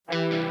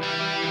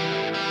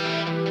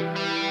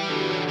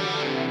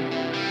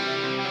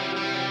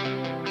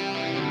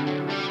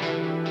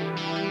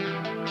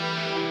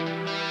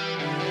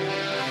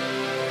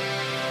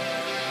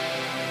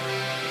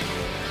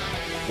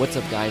What's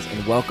up, guys,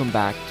 and welcome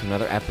back to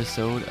another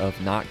episode of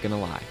Not Gonna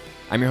Lie.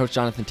 I'm your host,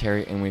 Jonathan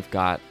Terry, and we've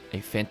got a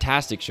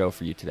fantastic show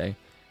for you today.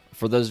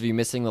 For those of you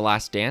missing The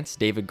Last Dance,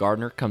 David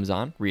Gardner comes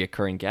on,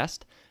 reoccurring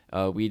guest.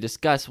 We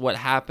discuss what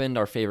happened,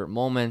 our favorite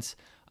moments.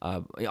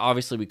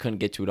 Obviously, we couldn't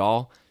get to it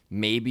all.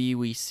 Maybe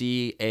we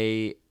see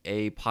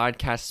a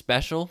podcast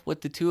special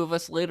with the two of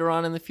us later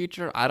on in the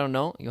future. I don't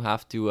know. You'll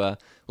have to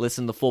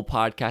listen to the full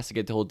podcast to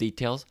get the whole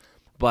details.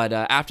 But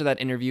after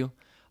that interview,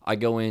 I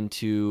go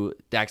into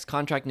Dak's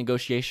contract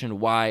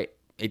negotiation, why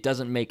it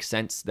doesn't make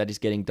sense that he's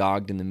getting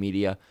dogged in the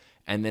media,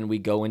 and then we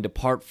go into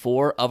part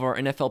 4 of our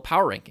NFL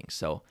Power Rankings.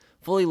 So,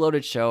 fully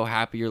loaded show.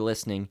 Happy you're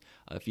listening.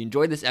 If you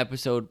enjoyed this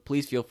episode,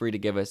 please feel free to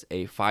give us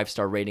a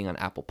 5-star rating on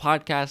Apple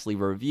Podcasts,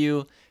 leave a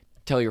review,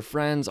 tell your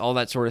friends, all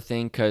that sort of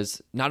thing,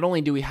 because not only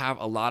do we have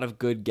a lot of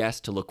good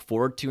guests to look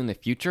forward to in the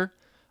future,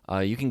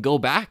 you can go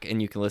back and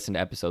you can listen to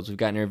episodes. We've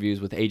got interviews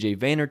with AJ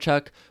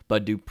Vaynerchuk,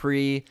 Bud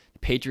Dupree,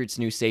 Patriots'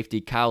 new safety,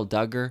 Kyle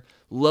Duggar,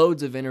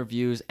 loads of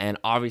interviews, and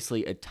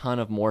obviously a ton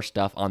of more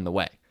stuff on the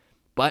way.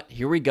 But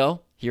here we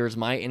go. Here's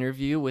my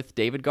interview with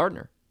David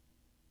Gardner.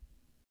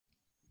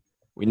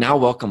 We now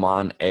welcome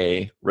on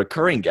a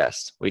recurring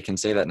guest. We can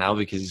say that now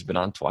because he's been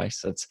on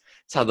twice. That's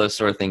how those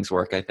sort of things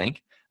work, I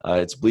think.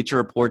 It's Bleacher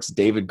Report's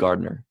David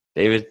Gardner.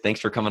 David, thanks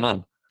for coming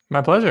on.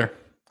 My pleasure.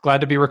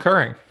 Glad to be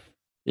recurring.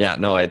 Yeah,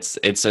 no, it's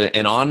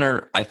an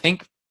honor. I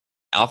think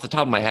off the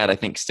top of my head, I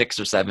think 6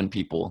 or 7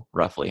 people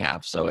roughly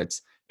have. So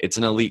it's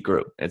an elite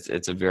group.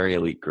 It's a very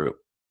elite group.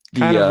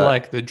 Kind of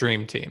like the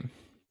dream team.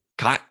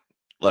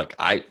 Look,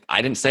 I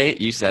didn't say it.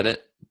 You said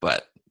it,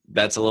 but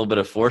that's a little bit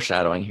of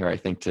foreshadowing here, I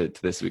think, to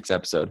this week's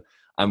episode.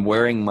 I'm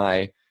wearing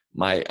my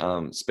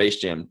Space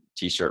Jam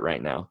t-shirt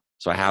right now.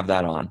 So I have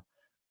that on,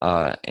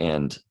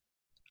 and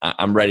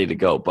I'm ready to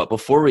go. But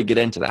before we get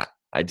into that,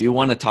 I do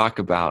want to talk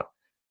about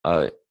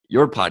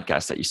your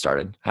podcast that you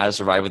started, How to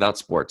Survive Without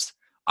Sports.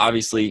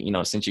 Obviously,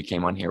 since you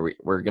came on here,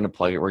 we're going to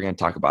plug it. We're going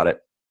to talk about it.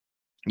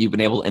 You've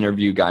been able to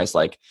interview guys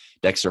like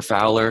Dexter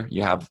Fowler.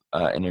 You have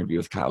an interview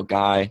with Kyle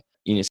Guy,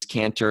 Enes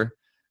Kanter.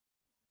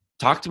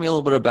 Talk to me a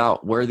little bit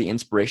about where the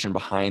inspiration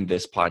behind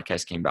this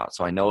podcast came about.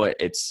 So I know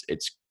it's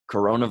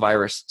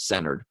coronavirus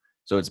centered.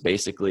 So it's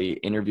basically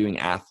interviewing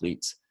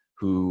athletes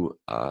who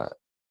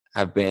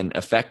have been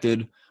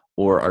affected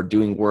or are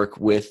doing work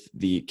with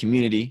the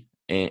community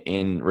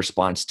in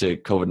response to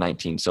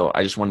COVID-19. So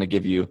I just wanted to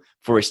give you,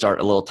 before we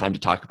start, a little time to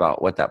talk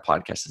about what that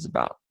podcast is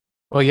about.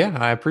 Well, yeah,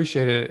 I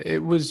appreciate it.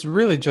 It was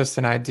really just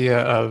an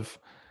idea of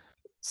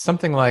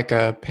something like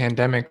a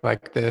pandemic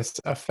like this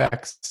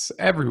affects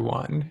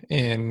everyone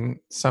in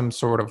some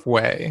sort of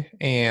way.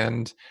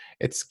 And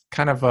it's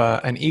kind of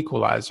an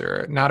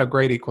equalizer, not a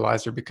great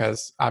equalizer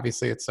because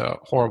obviously it's a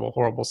horrible,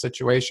 horrible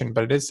situation,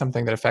 but it is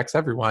something that affects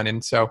everyone.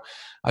 And so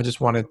I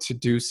just wanted to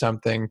do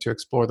something to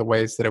explore the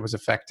ways that it was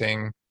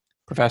affecting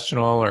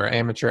professional or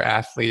amateur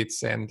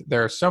athletes. And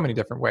there are so many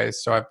different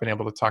ways. So I've been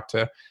able to talk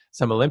to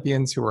some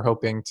Olympians who were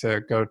hoping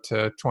to go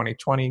to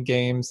 2020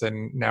 games,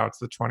 and now it's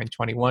the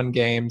 2021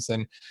 games,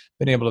 and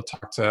been able to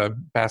talk to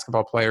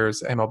basketball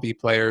players, MLB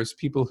players,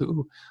 people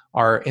who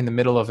are in the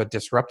middle of a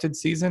disrupted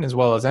season, as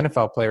well as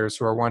NFL players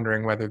who are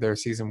wondering whether their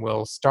season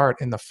will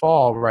start in the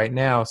fall right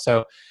now.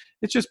 So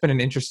it's just been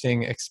an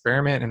interesting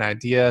experiment, an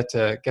idea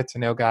to get to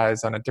know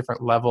guys on a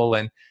different level.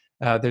 And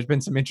there's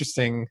been some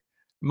interesting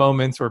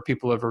moments where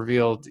people have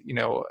revealed,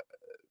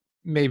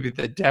 maybe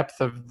the depth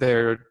of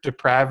their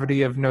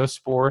depravity of no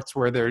sports,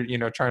 where they're,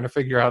 trying to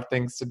figure out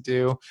things to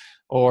do,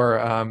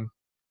 or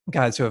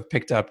guys who have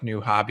picked up new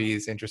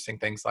hobbies, interesting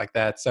things like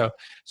that. So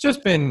it's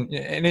just been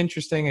an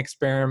interesting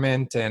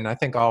experiment, and I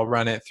think I'll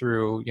run it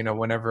through,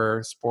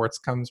 whenever sports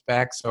comes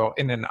back. So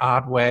in an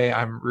odd way,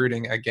 I'm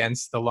rooting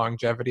against the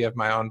longevity of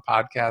my own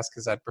podcast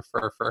because I'd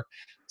prefer for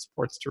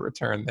sports to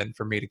return than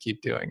for me to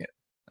keep doing it.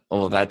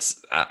 Oh, that's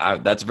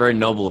very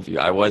noble of you.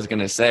 I was going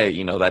to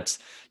say, that's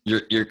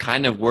you're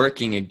kind of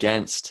working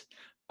against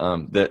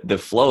the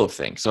flow of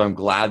things. So I'm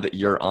glad that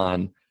you're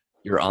on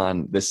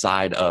the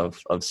side of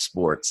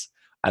sports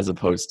as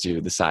opposed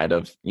to the side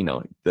of,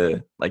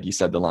 like you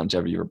said, the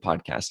longevity of your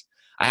podcast.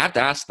 I have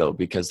to ask though,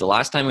 because the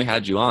last time we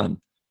had you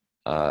on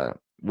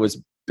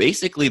was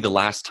basically the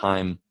last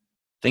time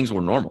things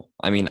were normal.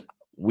 I mean,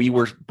 we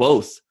were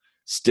both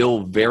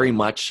still very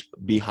much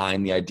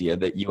behind the idea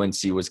that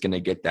UNC was going to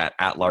get that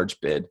at-large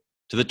bid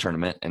to the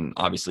tournament and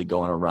obviously go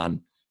on a run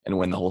and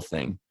win the whole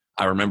thing.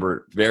 I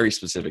remember very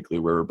specifically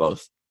we were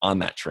both on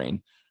that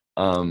train.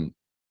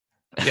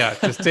 Yeah,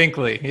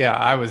 distinctly. Yeah,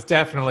 I was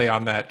definitely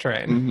on that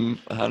train.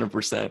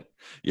 100%.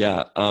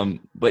 Yeah.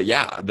 But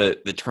yeah,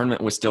 the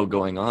tournament was still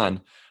going on,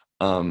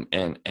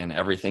 and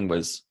everything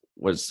was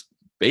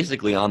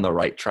basically on the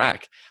right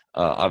track,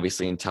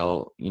 obviously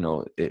until,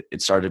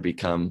 it started to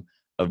become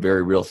a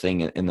very real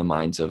thing in the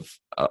minds of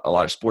a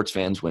lot of sports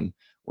fans when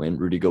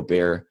Rudy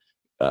Gobert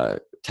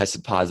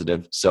tested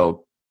positive.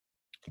 So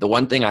the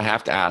one thing I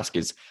have to ask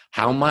is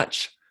how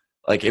much,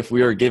 like if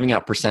we were giving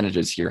out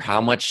percentages here,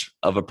 how much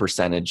of a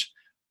percentage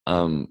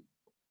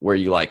were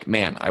you like,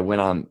 man, I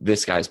went on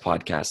this guy's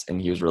podcast and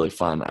he was really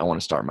fun, I want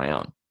to start my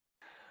own?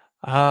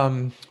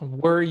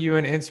 Were you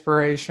an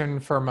inspiration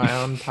for my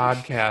own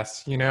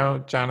podcast? You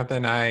know,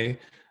 Jonathan, I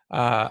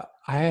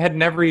had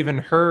never even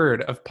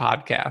heard of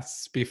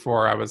podcasts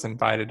before I was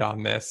invited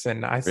on this,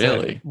 and I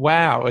said, Really?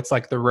 "Wow, it's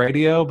like the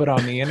radio but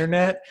on the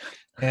internet."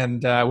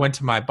 And I went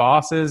to my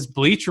bosses.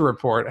 Bleacher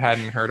Report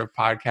hadn't heard of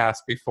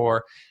podcasts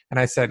before, and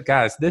I said,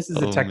 "Guys, this is a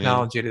Oh man.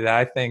 technology that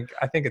I think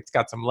it's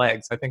got some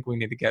legs. I think we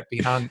need to get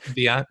behind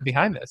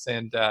this."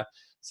 And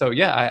so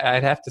yeah,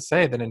 I'd have to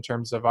say that in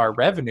terms of our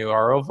revenue,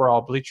 our overall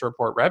Bleacher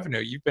Report revenue,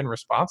 you've been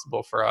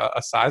responsible for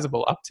a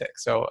sizable uptick.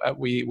 So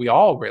we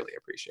all really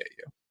appreciate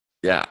you.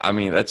 Yeah, I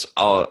mean that's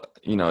all.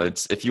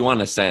 It's if you want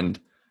to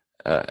send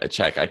a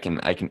check, I can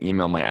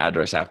email my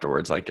address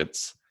afterwards. Like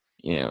it's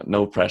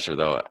no pressure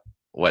though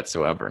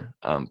whatsoever.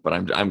 But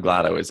I'm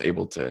glad I was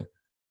able to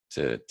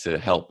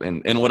help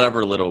in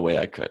whatever little way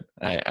I could.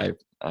 I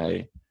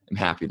am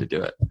happy to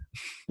do it.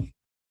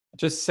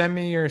 Just send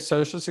me your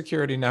social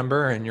security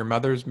number and your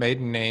mother's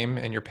maiden name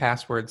and your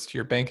passwords to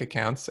your bank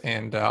accounts,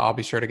 and I'll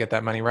be sure to get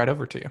that money right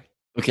over to you.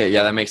 Okay,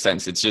 yeah, that makes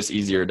sense. It's just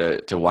easier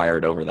to wire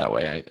it over that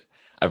way.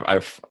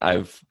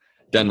 I've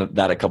done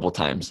that a couple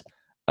times.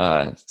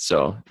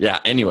 So yeah.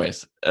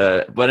 Anyways,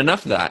 but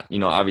enough of that.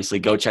 Obviously,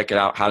 go check it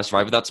out. How to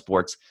Survive Without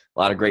Sports. A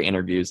lot of great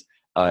interviews.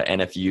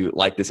 And if you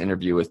like this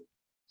interview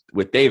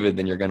with David,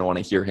 then you're going to want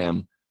to hear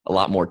him a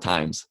lot more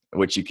times,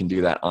 which you can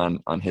do that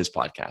on his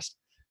podcast.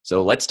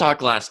 So let's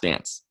talk Last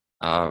Dance.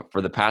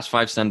 For the past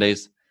 5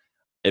 Sundays,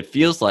 it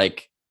feels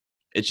like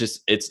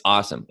it's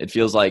awesome. It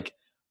feels like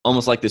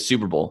almost like the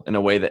Super Bowl in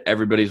a way that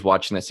everybody's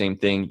watching the same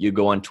thing. You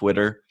go on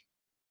Twitter,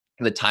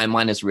 the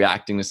timeline is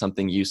reacting to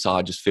something you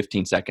saw just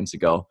 15 seconds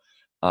ago.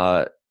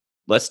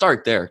 Let's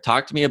start there.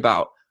 Talk to me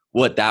about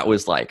what that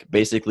was like,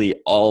 basically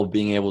all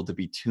being able to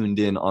be tuned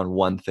in on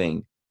one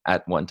thing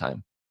at one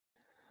time.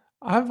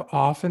 I've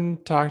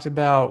often talked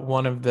about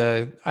one of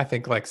the, I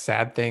think, like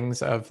sad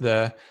things of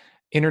the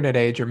internet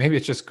age, or maybe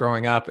it's just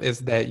growing up,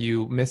 is that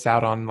you miss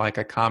out on like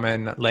a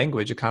common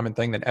language, a common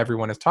thing that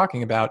everyone is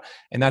talking about.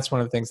 And that's one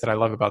of the things that I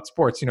love about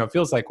sports. You know, it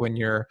feels like when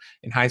you're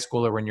in high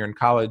school or when you're in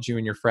college, you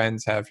and your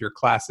friends have your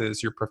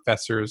classes, your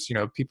professors,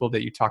 people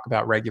that you talk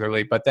about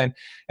regularly. But then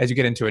as you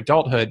get into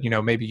adulthood,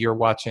 maybe you're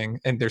watching,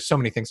 and there's so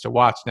many things to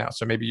watch now.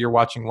 So maybe you're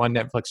watching one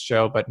Netflix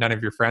show, but none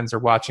of your friends are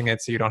watching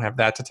it. So you don't have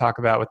that to talk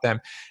about with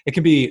them. It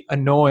can be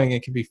annoying,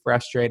 it can be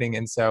frustrating.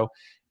 And so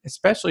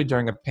especially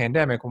during a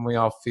pandemic when we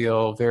all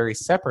feel very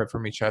separate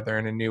from each other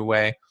in a new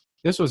way,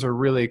 this was a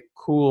really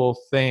cool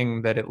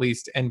thing that at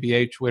least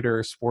NBA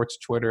Twitter, sports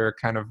Twitter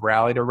kind of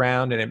rallied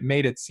around. And it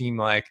made it seem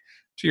like,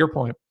 to your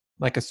point,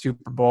 like a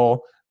Super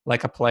Bowl,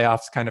 like a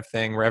playoffs kind of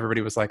thing where everybody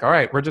was like, all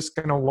right, we're just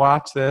going to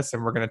watch this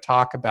and we're going to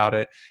talk about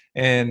it.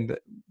 And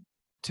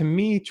to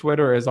me,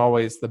 Twitter is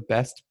always the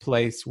best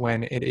place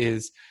when it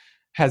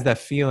has that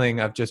feeling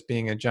of just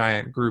being a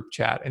giant group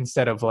chat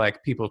instead of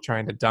like people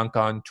trying to dunk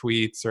on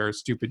tweets or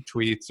stupid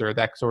tweets or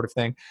that sort of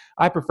thing.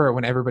 I prefer it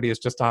when everybody is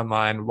just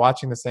online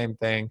watching the same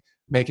thing,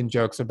 making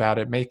jokes about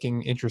it,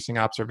 making interesting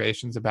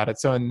observations about it.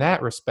 So in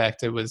that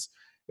respect, it was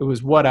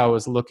what I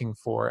was looking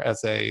for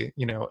as a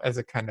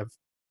kind of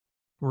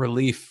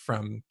relief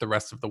from the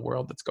rest of the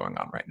world that's going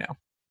on right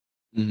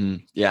now.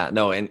 Yeah,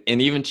 no, and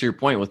even to your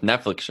point with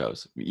Netflix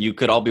shows, you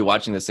could all be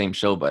watching the same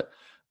show, but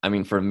I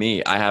mean, for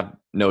me, I have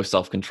no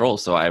self-control,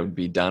 so I would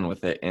be done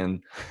with it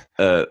in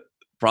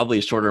probably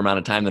a shorter amount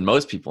of time than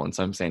most people. And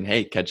so I'm saying,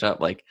 hey, catch up.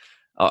 Like,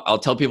 I'll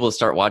tell people to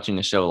start watching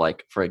a show.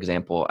 Like, for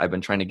example, I've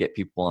been trying to get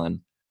people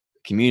on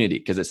Community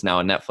because it's now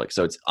on Netflix,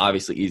 so it's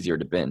obviously easier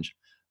to binge.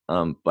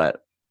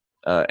 But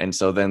and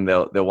so then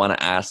they'll want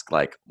to ask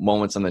like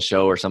moments on the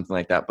show or something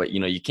like that. But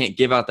you can't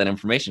give out that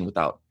information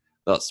without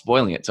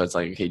spoiling it. So it's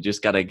like, okay,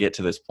 just got to get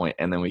to this point,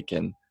 and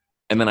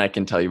then I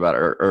can tell you about it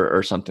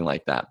or something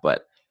like that.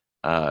 But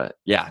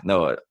yeah,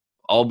 no,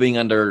 all being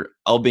under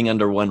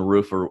one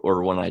roof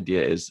or one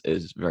idea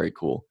is very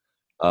cool.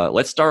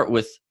 Let's start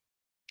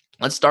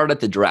at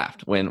the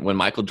draft. When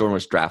Michael Jordan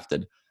was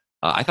drafted,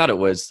 I thought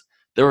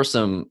there were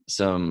some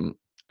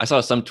I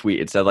saw some tweet.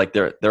 It said like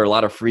there are a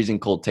lot of freezing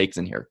cold takes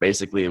in here,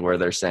 basically where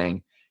they're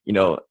saying,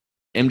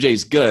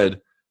 MJ's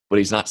good, but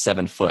he's not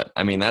 7 foot.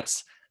 I mean,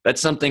 that's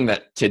something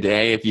that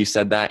today, if you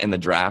said that in the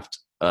draft,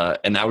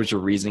 and that was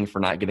your reasoning for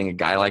not getting a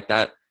guy like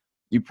that,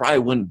 you probably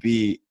wouldn't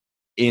be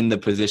in the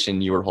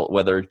position you were,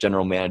 whether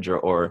general manager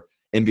or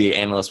NBA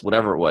analyst,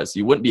 whatever it was,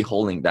 you wouldn't be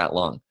holding that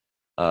long.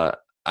 I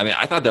mean,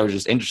 I thought that was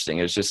just interesting.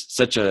 It was just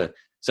such a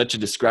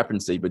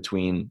discrepancy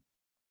between,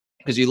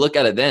 because you look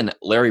at it then,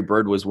 Larry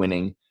Bird was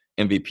winning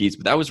MVPs,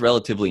 but that was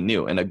relatively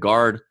new. And a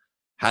guard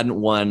hadn't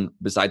won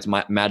besides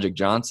Magic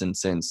Johnson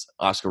since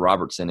Oscar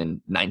Robertson in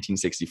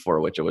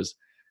 1964, which it was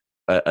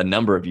a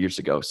number of years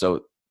ago.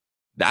 So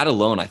that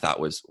alone I thought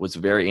was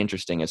very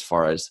interesting as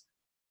far as,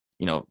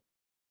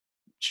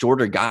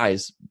 shorter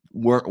guys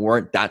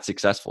weren't that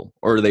successful,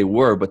 or they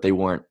were, but they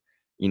weren't,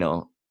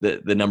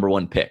 the number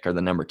 1 pick or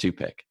the number 2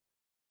 pick.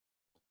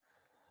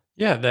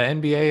 Yeah, the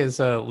NBA is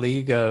a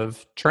league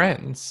of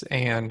trends,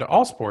 and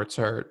all sports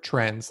are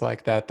trends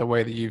like that. The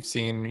way that you've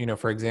seen,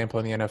 for example,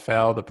 in the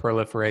NFL, the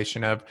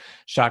proliferation of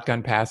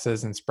shotgun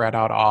passes and spread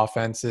out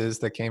offenses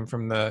that came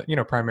from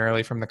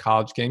primarily from the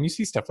college game. You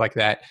see stuff like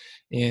that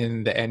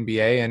in the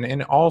NBA and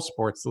in all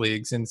sports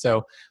leagues. And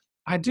so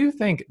I do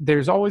think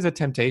there's always a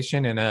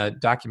temptation in a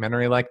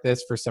documentary like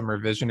this for some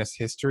revisionist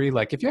history.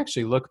 Like if you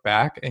actually look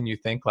back and you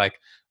think like,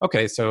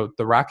 okay, so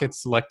the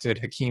Rockets selected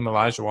Hakeem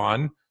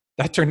Olajuwon,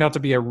 that turned out to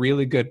be a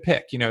really good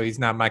pick. He's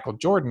not Michael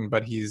Jordan,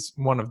 but he's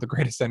one of the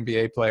greatest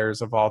NBA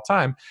players of all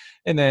time.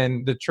 And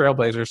then the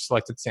Trailblazers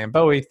selected Sam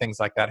Bowie. Things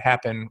like that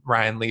happen.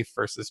 Ryan Leaf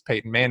versus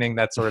Peyton Manning,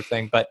 that sort of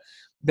thing. But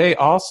they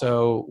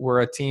also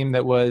were a team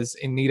that was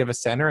in need of a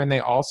center, and they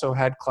also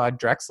had Clyde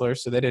Drexler,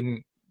 so they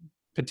didn't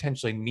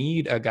potentially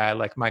need a guy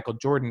like Michael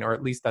Jordan, or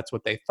at least that's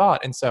what they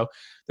thought. And so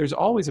there's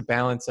always a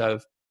balance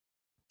of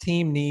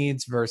team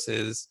needs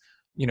versus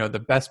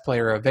the best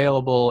player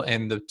available,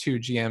 and the two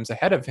GMs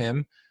ahead of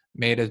him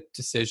made a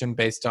decision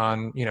based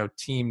on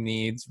team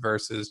needs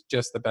versus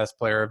just the best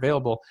player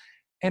available.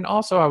 And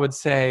also I would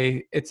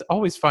say it's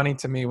always funny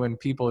to me when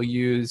people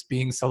use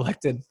being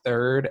selected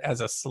third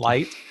as a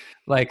slight.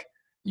 Like,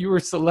 you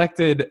were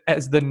selected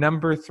as the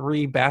number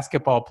 3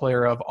 basketball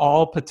player of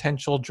all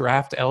potential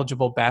draft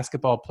eligible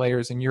basketball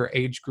players in your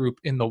age group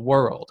in the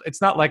world.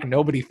 It's not like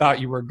nobody thought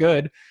you were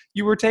good.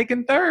 You were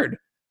taken third.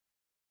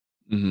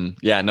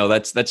 Yeah, no,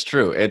 that's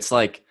true. It's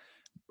like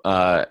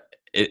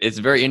it's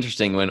very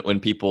interesting when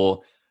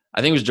people.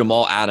 I think it was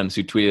Jamal Adams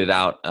who tweeted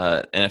out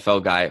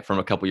NFL guy from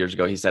a couple years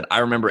ago. He said, "I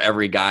remember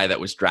every guy that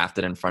was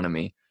drafted in front of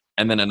me."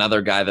 And then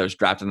another guy that was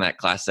drafted in that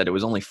class said it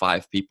was only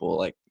 5 people.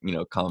 Like,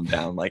 calm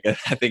down. Like,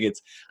 I think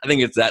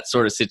it's that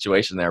sort of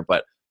situation there.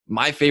 But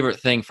my favorite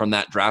thing from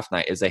that draft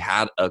night is they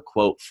had a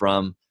quote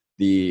from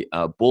the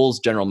Bulls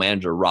general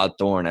manager Rod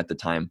Thorne at the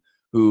time,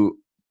 who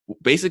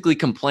basically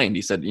complained.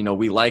 He said,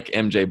 we like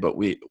MJ, but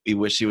we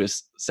wish he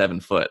was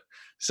 7 foot.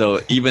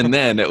 So even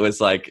then, it was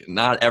like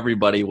not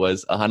everybody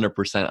was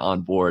 100%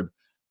 on board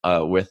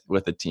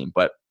with the team.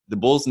 But the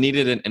Bulls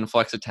needed an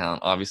influx of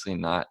talent. Obviously,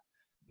 not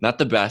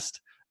the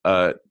best.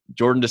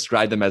 Jordan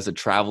described them as a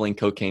traveling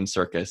cocaine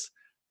circus,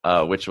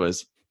 which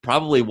was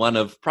probably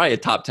a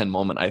top 10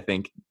 moment, I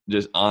think,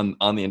 just on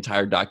the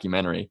entire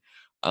documentary,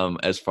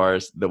 as far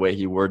as the way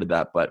he worded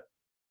that. But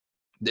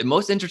the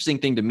most interesting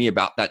thing to me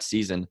about that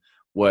season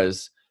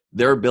was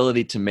their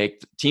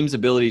team's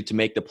ability to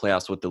make the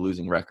playoffs with the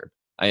losing record.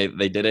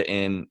 They did it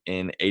in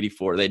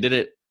 84. They did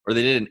it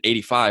in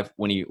 85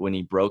 when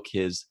he broke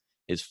his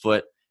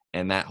foot,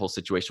 and that whole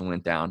situation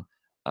went down.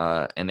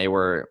 And they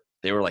were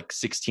like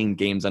 16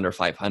 games under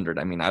 500.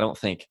 I mean, I don't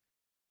think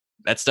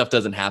that stuff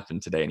doesn't happen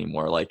today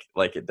anymore, like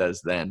it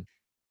does then.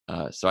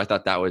 So I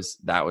thought that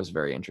was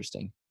very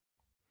interesting.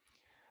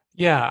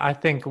 Yeah, I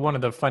think one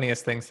of the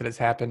funniest things that has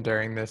happened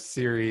during this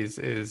series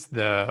is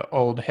the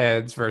old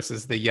heads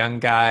versus the young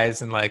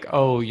guys, and like,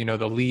 oh,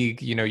 the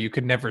league, you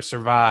could never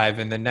survive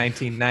in the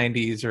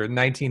 1990s or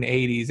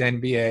 1980s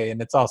NBA.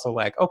 And it's also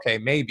like, okay,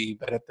 maybe,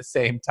 but at the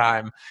same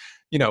time,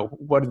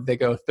 what did they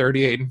go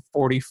 38 and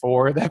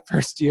 44 that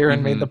first year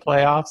and made the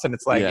playoffs? And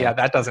it's like, yeah,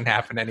 that doesn't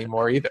happen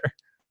anymore either.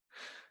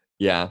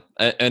 Yeah.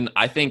 And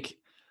I think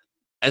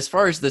as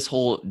far as this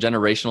whole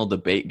generational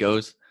debate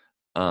goes,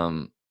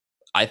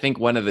 I think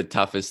one of the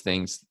toughest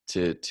things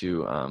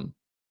to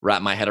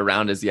wrap my head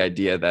around is the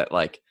idea that,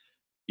 like,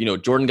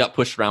 Jordan got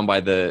pushed around by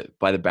the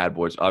bad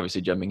boys,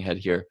 obviously jumping ahead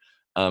here.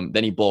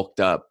 Then he bulked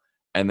up,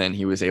 and then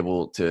he was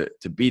able to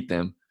beat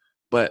them.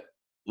 But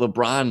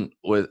LeBron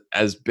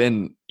has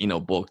been,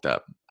 bulked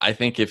up. I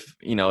think if,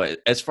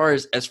 as far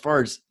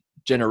as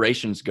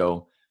generations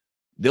go,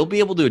 they'll be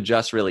able to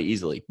adjust really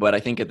easily. But I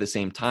think at the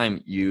same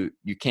time, you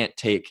can't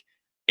take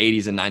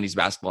 80s and 90s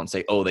basketball and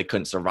say, oh, they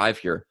couldn't survive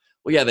here.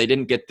 Well, yeah, they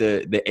didn't get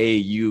the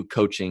AAU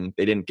coaching.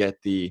 They didn't get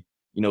the,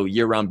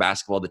 year-round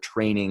basketball, the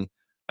training.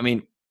 I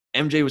mean,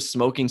 MJ was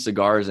smoking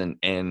cigars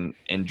and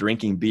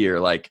drinking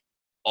beer like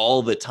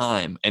all the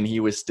time, and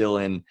he was still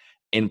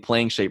in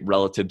playing shape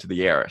relative to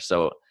the era.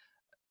 So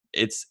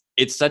it's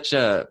such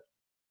a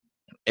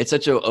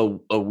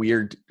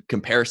weird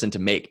comparison to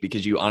make,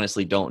 because you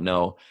honestly don't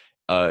know,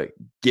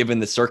 given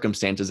the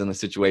circumstances and the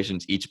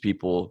situations each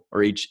people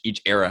or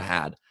each era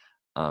had.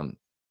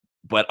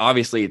 But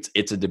obviously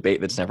it's a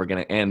debate that's never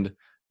going to end,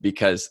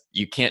 because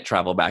you can't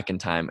travel back in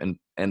time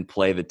and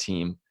play the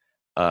team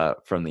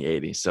from the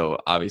 80s. So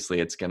obviously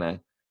it's going to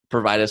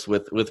provide us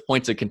with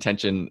points of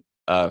contention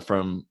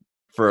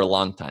for a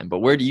long time. But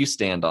where do you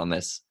stand on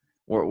this?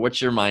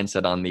 What's your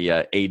mindset on the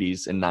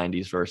 80s and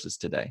 90s versus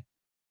today?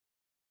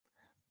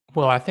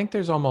 Well, I think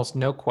there's almost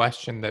no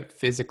question that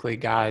physically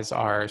guys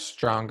are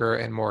stronger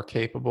and more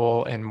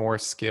capable and more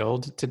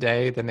skilled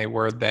today than they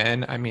were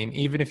then. I mean,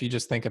 even if you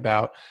just think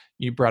about,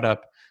 you brought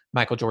up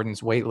Michael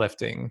Jordan's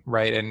weightlifting,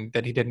 right? And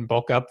that he didn't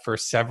bulk up for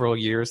several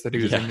years that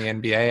he was Yeah. in the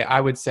NBA.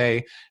 I would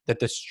say that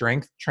the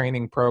strength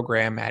training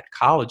program at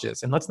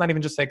colleges, and let's not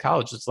even just say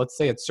colleges, let's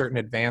say it's certain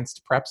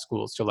advanced prep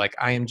schools, so like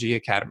IMG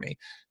Academy,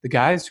 the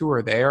guys who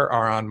are there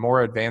are on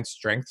more advanced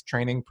strength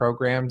training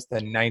programs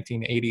than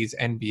 1980s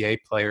NBA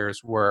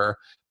players were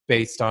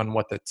based on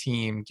what the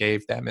team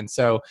gave them. And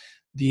so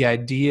the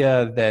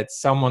idea that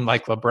someone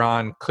like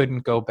LeBron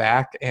couldn't go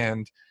back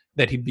and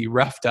that he'd be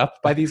roughed up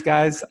by these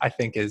guys, I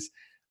think is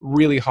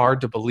really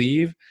hard to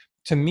believe.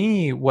 To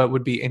me, what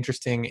would be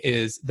interesting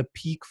is the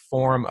peak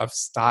form of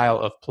style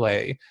of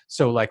play.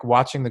 So, like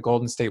watching the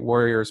Golden State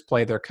Warriors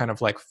play their kind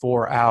of like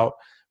 4 out,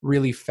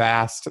 really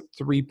fast,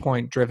 3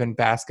 point driven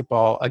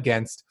basketball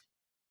against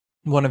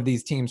one of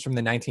these teams from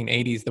the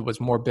 1980s that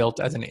was more built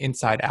as an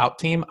inside out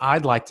team.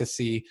 I'd like to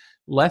see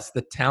less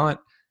the talent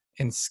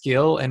and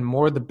skill and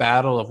more the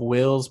battle of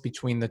wills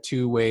between the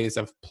two ways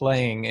of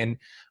playing. And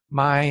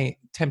my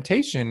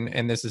temptation,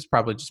 and this is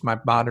probably just my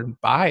modern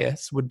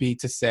bias, would be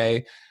to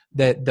say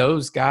that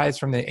those guys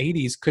from the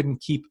 80s couldn't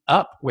keep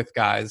up with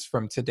guys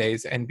from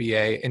today's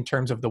NBA in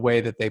terms of the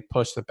way that they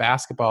push the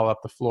basketball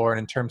up the floor and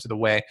in terms of the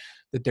way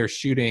that they're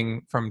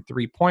shooting from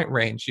 3 point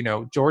range. You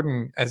know,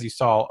 Jordan, as you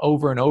saw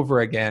over and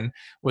over again,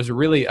 was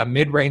really a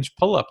mid range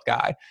pull up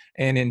guy.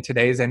 And in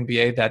today's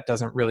NBA, that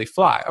doesn't really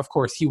fly. Of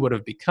course, he would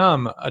have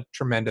become a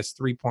tremendous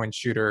 3 point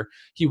shooter.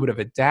 He would have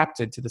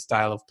adapted to the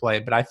style of play.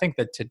 But I think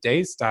that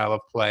today's style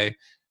of play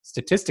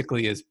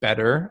statistically is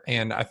better.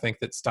 And I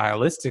think that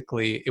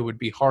stylistically, it would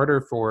be harder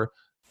for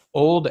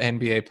old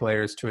NBA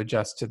players to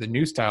adjust to the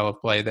new style of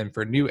play than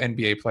for new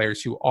NBA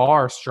players who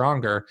are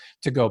stronger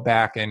to go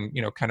back and,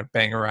 you know, kind of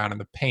bang around in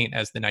the paint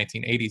as the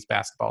 1980s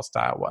basketball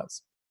style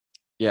was.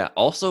 Yeah.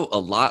 Also, a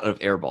lot of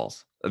air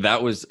balls.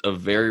 That was a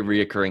very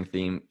reoccurring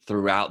theme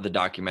throughout the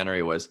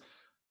documentary. Was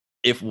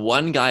if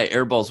one guy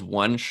airballs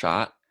one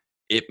shot,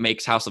 it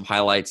makes House of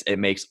Highlights. It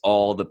makes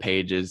all the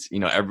pages. You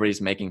know, everybody's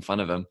making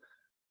fun of him.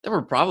 There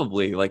were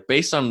probably, like,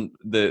 based on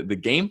the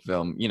game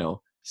film, you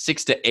know,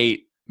 6 to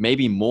 8,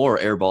 maybe more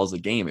air balls a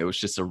game. It was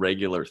just a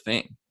regular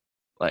thing.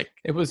 Like,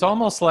 It was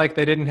almost like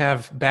they didn't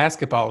have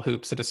basketball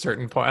hoops at a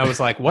certain point. I was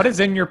like, what is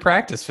in your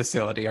practice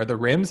facility? Are the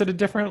rims at a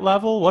different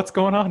level? What's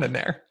going on in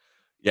there?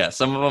 yeah,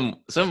 some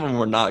of them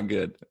were not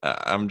good.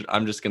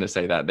 I'm just gonna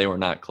say that they were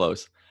not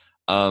close.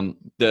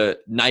 The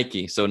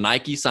Nike, so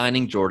Nike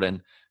signing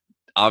Jordan,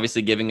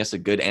 obviously giving us a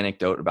good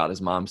anecdote about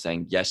his mom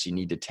saying, yes, you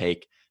need to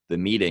take the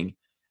meeting.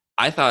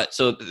 I thought,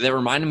 so that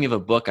reminded me of a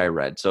book I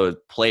read. So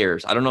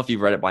Players, I don't know if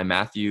you've read it, by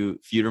Matthew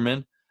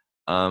Fuderman.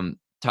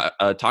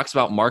 Talks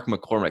about Mark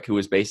McCormick, who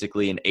was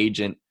basically an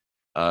agent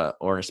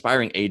or an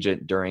aspiring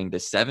agent during the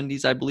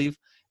 70s, I believe.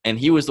 And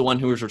he was the one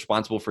who was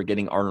responsible for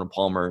getting Arnold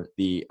Palmer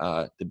the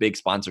big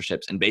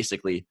sponsorships and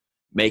basically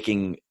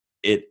making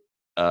it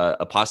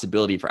a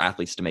possibility for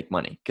athletes to make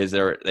money. Because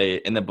they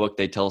in the book,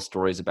 they tell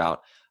stories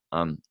about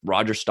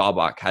Roger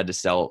Staubach had to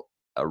sell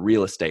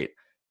real estate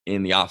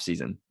in the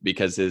offseason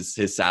because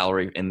his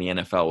salary in the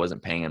NFL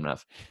wasn't paying him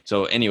enough.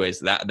 So anyways,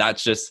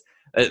 that's just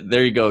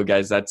there you go,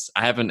 guys. I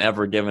haven't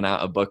ever given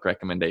out a book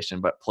recommendation,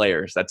 but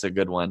Players, that's a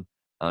good one.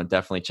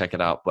 Definitely check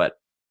it out. But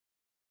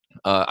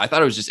I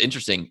thought it was just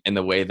interesting in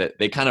the way that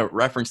they kind of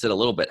referenced it a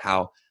little bit,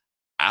 how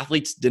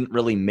athletes didn't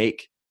really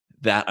make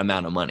that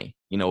amount of money.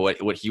 You know,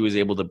 what he was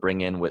able to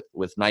bring in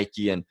with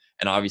Nike and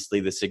obviously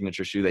the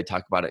signature shoe, they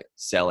talk about it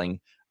selling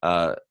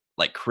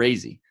like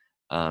crazy.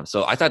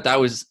 So I thought that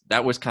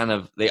was kind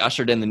of, they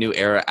ushered in the new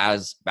era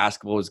as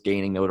basketball was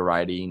gaining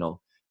notoriety. You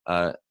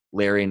know,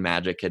 Larry and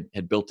Magic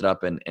had built it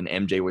up, and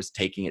MJ was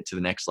taking it to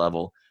the next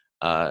level.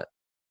 I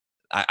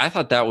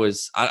thought that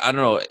was, I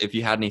don't know if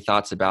you had any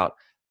thoughts about,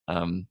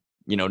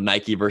 you know,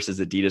 Nike versus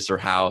Adidas, or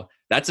how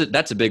that's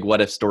a big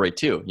what if story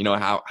too. You know,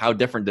 how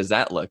different does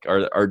that look?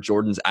 Are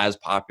Jordans as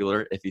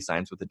popular if he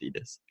signs with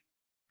Adidas?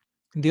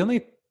 The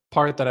only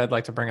part that I'd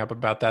like to bring up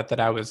about that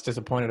I was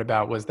disappointed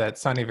about was that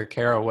Sonny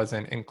Vaccaro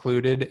wasn't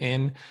included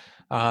in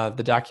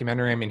the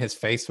documentary. I mean, his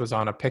face was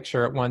on a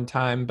picture at one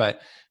time,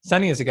 but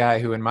Sonny is a guy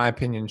who, in my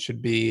opinion,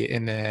 should be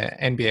in the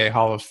NBA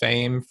Hall of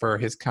Fame for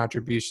his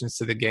contributions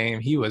to the game.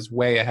 He was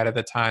way ahead of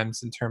the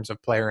times in terms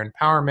of player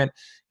empowerment,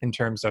 in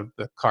terms of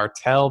the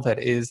cartel that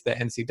is the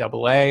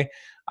NCAA.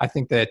 I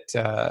think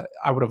that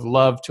I would have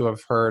loved to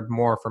have heard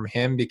more from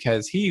him,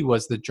 because he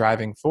was the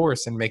driving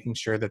force in making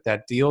sure that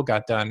that deal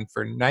got done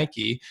for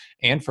Nike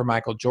and for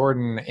Michael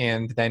Jordan.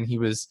 And then he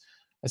was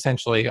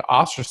essentially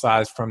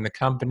ostracized from the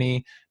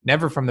company,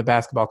 never from the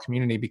basketball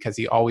community, because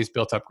he always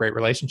built up great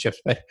relationships.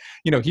 But,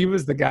 you know, he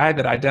was the guy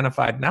that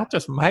identified not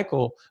just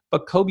Michael,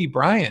 but Kobe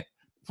Bryant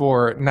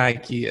for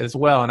Nike as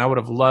well. And I would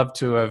have loved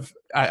to have,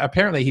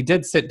 apparently he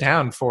did sit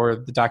down for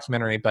the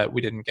documentary, but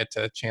we didn't get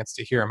a chance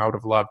to hear him. I would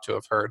have loved to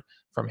have heard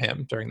from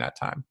him during that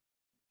time.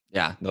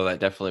 Yeah, no, that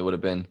definitely would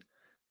have been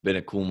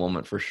a cool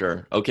moment for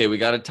sure. Okay, we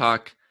got to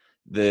talk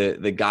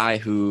the guy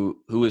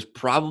who was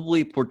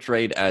probably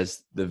portrayed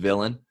as the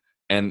villain.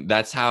 And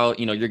that's how,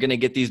 you know, you're going to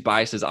get these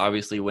biases,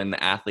 obviously, when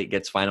the athlete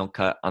gets final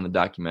cut on the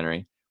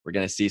documentary. We're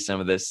going to see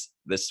some of this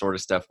sort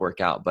of stuff work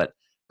out. But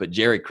but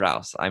Jerry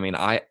Krause. I mean,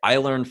 I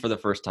learned for the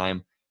first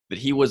time that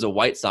he was a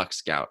White Sox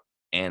scout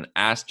and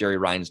asked Jerry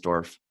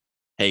Reinsdorf,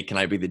 "Hey, can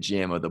I be the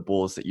GM of the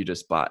Bulls that you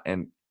just bought?"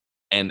 And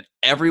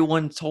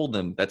everyone told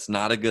him that's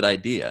not a good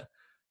idea.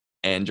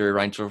 And Jerry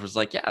Reinsdorf was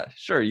like, "Yeah,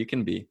 sure, you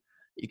can be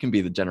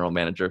the general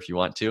manager if you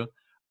want to."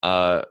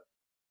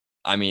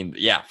 I mean,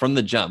 yeah, from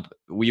the jump,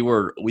 we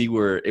were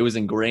it was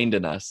ingrained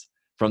in us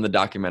from the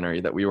documentary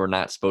that we were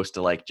not supposed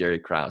to like Jerry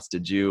Krause.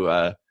 Did you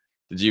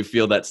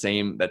feel that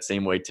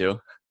same way too?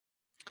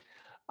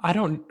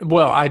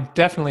 Well, I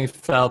definitely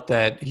felt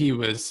that he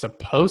was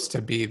supposed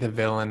to be the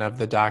villain of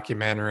the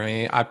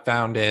documentary. I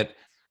found it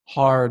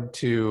hard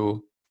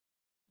to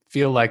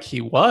feel like he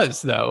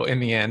was, though,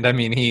 in the end. I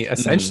mean, he Mhm.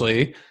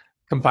 essentially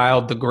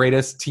compiled the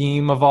greatest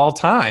team of all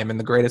time and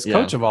the greatest Yeah.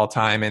 coach of all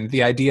time. And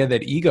the idea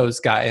that egos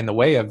got in the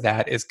way of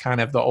that is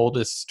kind of the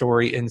oldest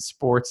story in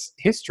sports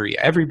history.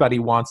 Everybody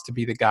wants to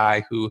be the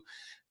guy who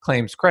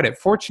claims credit.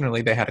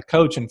 Fortunately, they had a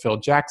coach in Phil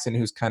Jackson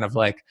who's kind of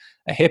like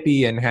a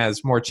hippie and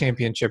has more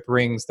championship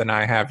rings than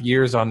I have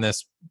years on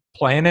this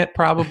planet,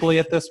 probably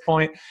at this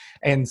point.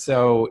 And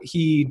so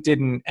he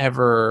didn't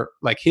ever,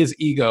 like, his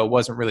ego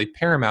wasn't really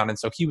paramount. And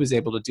so he was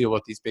able to deal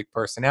with these big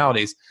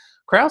personalities.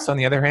 Krause, on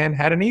the other hand,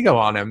 had an ego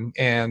on him.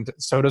 And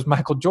so does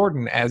Michael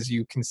Jordan, as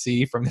you can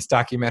see from this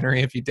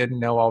documentary, if you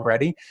didn't know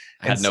already.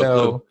 And Had no clue.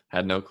 so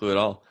Had no clue at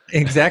all.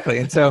 exactly.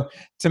 And so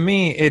to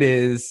me,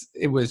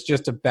 it was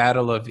just a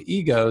battle of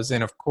egos.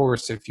 And of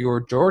course, if you're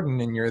Jordan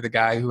and you're the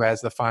guy who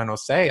has the final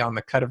say on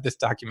the cut of this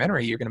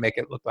documentary, you're going to make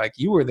it look like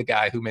you were the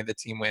guy who made the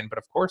team win. But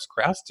of course,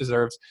 Krause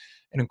deserves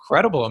an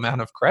incredible amount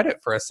of credit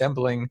for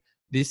assembling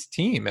this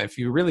team. If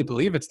you really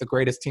believe it's the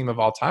greatest team of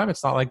all time,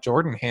 it's not like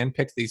Jordan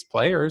handpicked these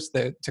players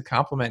to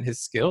complement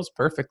his skills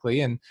perfectly,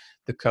 and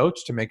the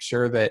coach to make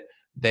sure that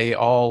they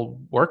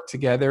all work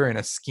together in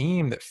a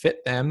scheme that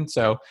fit them.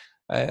 So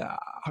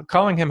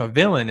calling him a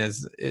villain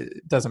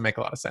it doesn't make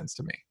a lot of sense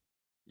to me.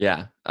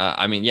 Yeah.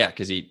 I mean, yeah,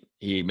 because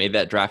he made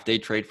that draft day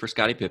trade for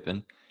Scottie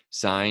Pippen,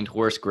 signed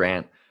Horace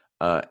Grant,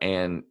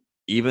 and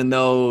even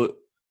though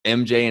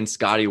MJ and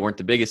Scottie weren't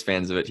the biggest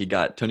fans of it, he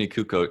got Tony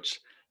Kukoc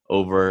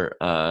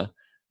over,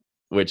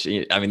 which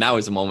I mean that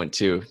was a moment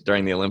too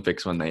during the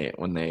Olympics when they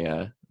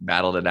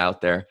battled it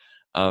out there.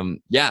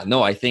 Yeah,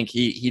 no, I think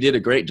he did a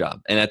great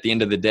job, and at the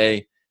end of the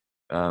day,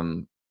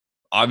 um,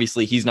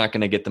 obviously he's not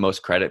going to get the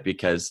most credit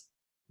because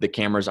the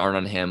cameras aren't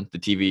on him. The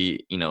TV,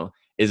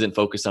 isn't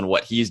focused on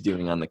what he's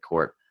doing on the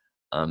court.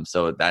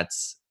 So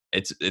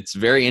it's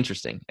very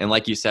interesting. And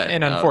like you said,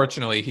 And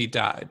unfortunately, he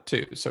died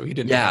too, so he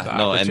didn't have yeah, the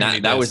no, and opportunity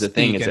that to was the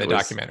thing speak is in the it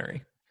was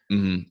documentary.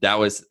 that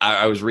was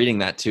I was reading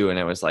that too, and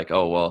it was like,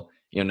 oh well,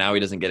 now he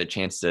doesn't get a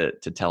chance to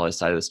tell his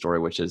side of the story,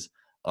 which is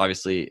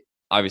obviously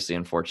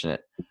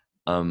unfortunate.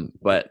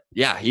 But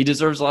yeah, he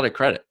deserves a lot of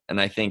credit, and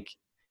I think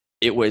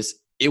it was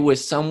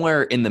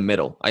somewhere in the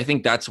middle. I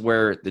think that's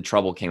where the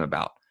trouble came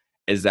about,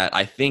 is that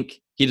I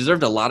think he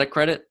deserved a lot of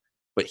credit,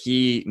 but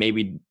he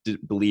maybe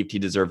believed he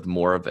deserved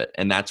more of it.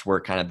 And that's where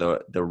kind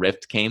of the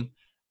rift came.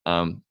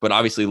 But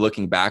obviously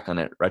looking back on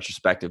it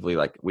retrospectively,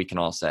 like we can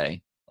all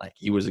say, like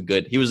he was a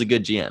good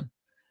GM.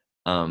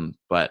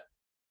 But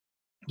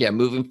yeah,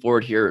 moving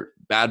forward here,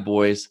 Bad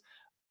Boys.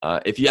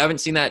 If you haven't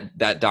seen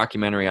that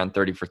documentary on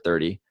 30 for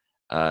 30,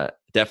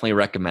 definitely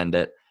recommend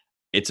it.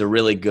 It's a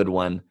really good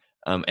one.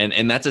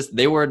 And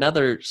they were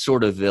another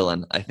sort of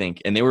villain, I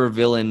think, and they were a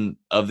villain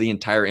of the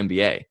entire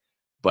NBA.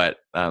 But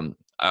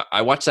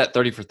I watched that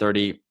 30 for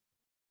 30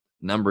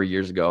 a number of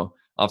years ago.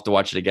 I'll have to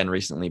watch it again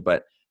recently,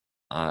 but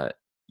uh,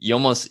 you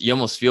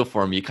almost feel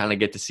for them. You kind of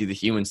get to see the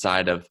human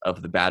side of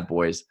the Bad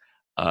Boys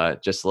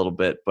just a little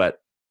bit. But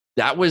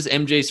that was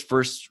MJ's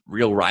first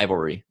real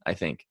rivalry, I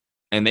think,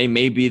 and they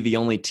may be the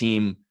only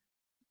team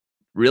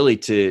really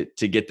to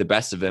get the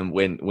best of him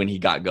when he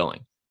got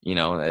going.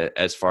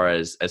 As far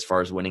as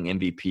winning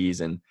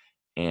MVPs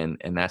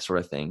and that sort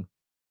of thing.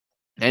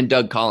 And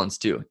Doug Collins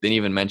too. Didn't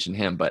even mention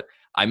him, but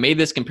I made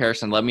this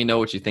comparison. Let me know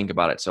what you think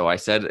about it. So I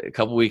said a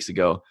couple weeks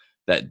ago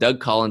that Doug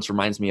Collins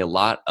reminds me a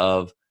lot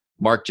of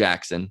Mark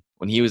Jackson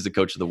when he was the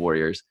coach of the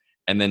Warriors.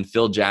 And then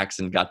Phil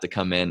Jackson got to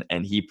come in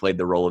and he played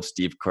the role of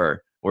Steve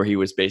Kerr, where he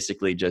was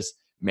basically just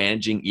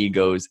managing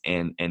egos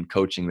and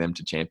coaching them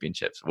to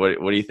championships. What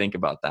do you think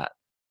about that?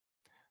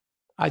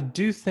 I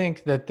do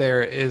think that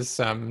there is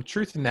some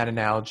truth in that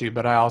analogy,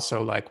 but I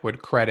also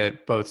would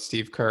credit both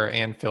Steve Kerr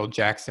and Phil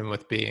Jackson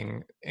with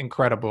being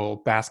incredible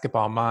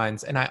basketball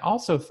minds. And I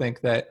also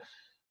think that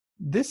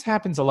this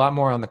happens a lot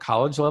more on the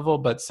college level,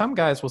 but some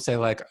guys will say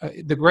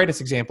the greatest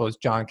example is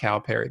John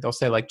Calipari. They'll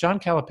say John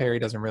Calipari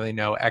doesn't really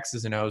know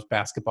X's and O's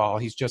basketball.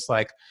 He's just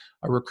like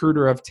a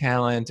recruiter of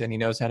talent and he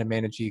knows how to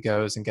manage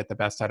egos and get the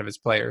best out of his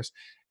players.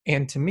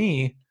 And to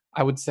me,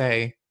 I would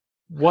say,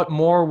 what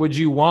more would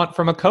you want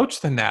from a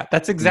coach than that?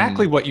 That's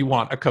exactly Mm-hmm. what you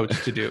want a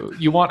coach to do.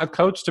 You want a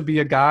coach to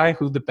be a guy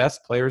who the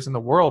best players in the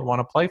world want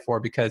to play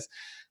for, because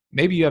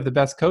maybe you have the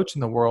best coach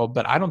in the world,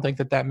 but I don't think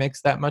that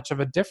makes that much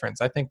of a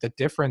difference. I think the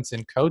difference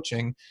in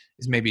coaching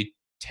is maybe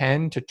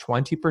 10 to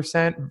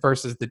 20%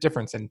 versus the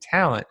difference in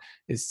talent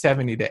is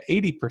 70 to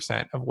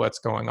 80% of what's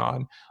going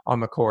on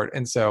the court.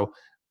 And so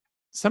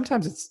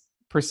sometimes it's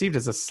perceived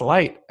as a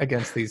slight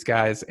against these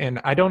guys. And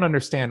I don't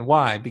understand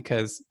why,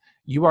 because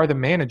you are the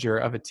manager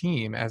of a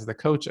team as the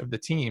coach of the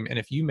team. And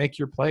if you make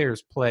your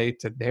players play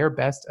to their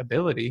best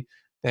ability,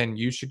 then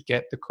you should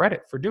get the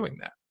credit for doing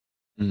that.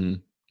 Mm-hmm.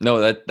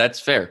 No, that's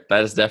fair.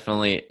 That is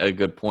definitely a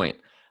good point.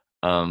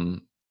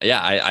 Yeah,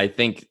 I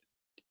think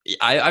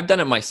I've done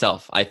it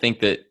myself. I think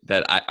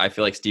that I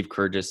feel like Steve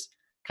Kerr just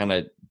kind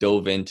of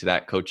dove into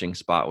that coaching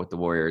spot with the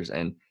Warriors,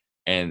 and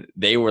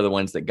they were the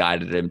ones that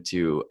guided him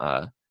to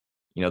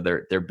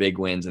their big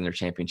wins and their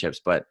championships.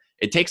 But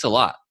it takes a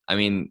lot. I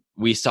mean,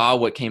 we saw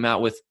what came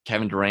out with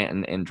Kevin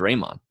Durant and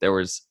Draymond. There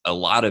was a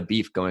lot of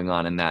beef going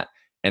on in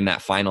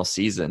that final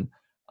season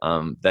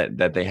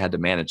that they had to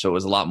manage. So it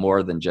was a lot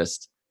more than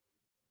just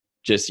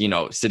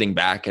sitting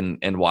back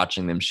and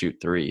watching them shoot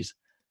threes.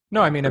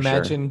 No, I mean, For sure.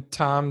 imagine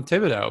Tom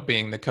Thibodeau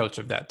being the coach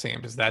of that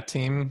team. Does that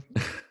team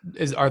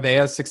are they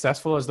as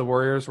successful as the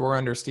Warriors were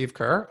under Steve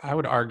Kerr? I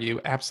would argue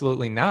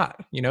absolutely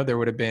not. There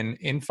would have been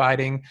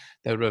infighting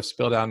that would have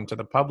spilled out into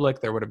the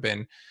public. There would have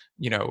been,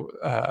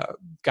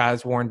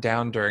 guys worn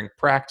down during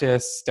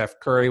practice. Steph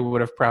Curry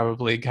would have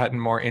probably gotten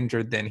more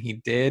injured than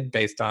he did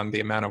based on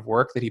the amount of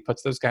work that he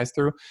puts those guys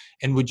through.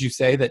 And would you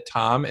say that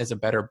Tom is a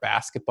better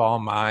basketball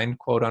mind,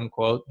 quote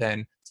unquote,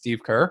 than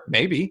Steve Kerr?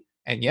 Maybe.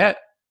 And yet,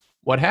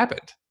 what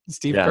happened?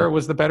 Steve Kerr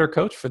was the better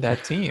coach for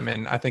that team.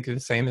 And I think the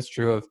same is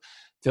true of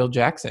Phil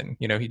Jackson.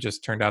 He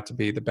just turned out to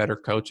be the better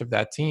coach of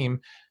that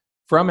team.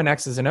 From an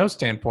X's and O's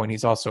standpoint,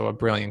 he's also a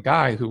brilliant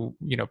guy who,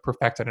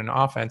 perfected an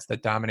offense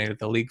that dominated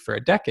the league for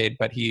a decade,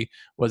 but he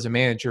was a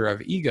manager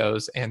of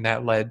egos. And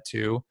that led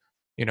to,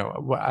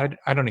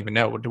 I don't even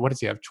know. What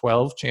does he have?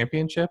 12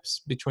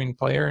 championships between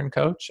player and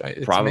coach?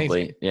 It's probably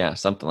amazing. Yeah,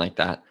 something like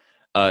that.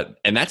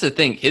 And that's the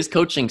thing. His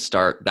coaching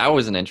start, that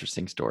was an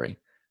interesting story.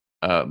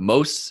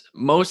 Most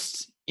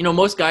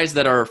guys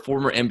that are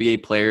former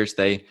NBA players,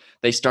 they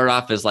start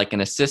off as like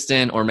an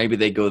assistant, or maybe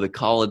they go the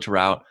college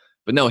route.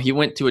 But no, he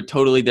went to a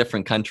totally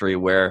different country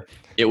where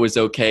it was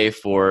okay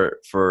for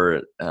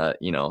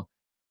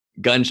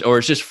guns, or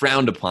it's just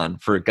frowned upon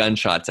for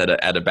gunshots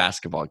at a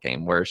basketball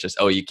game, where it's just,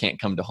 oh, you can't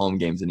come to home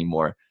games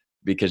anymore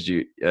because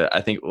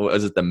I think,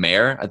 was it the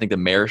mayor? I think the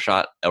mayor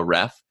shot a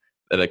ref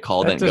that a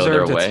call didn't go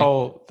their way.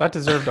 That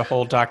deserved a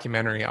whole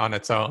documentary on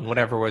its own,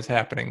 whatever was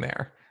happening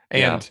there.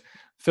 And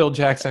Phil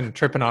Jackson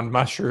tripping on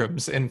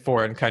mushrooms in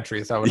foreign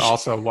countries, I would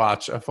also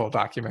watch a full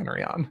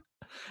documentary on.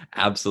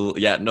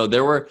 Absolutely. Yeah. No,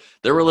 there were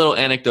little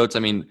anecdotes. I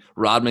mean,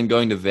 Rodman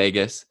going to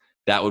Vegas,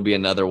 that would be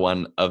another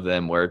one of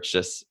them where it's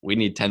just, we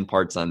need 10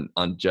 parts on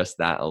just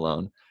that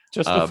alone.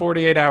 Just the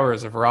 48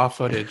 hours of raw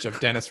footage of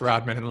Dennis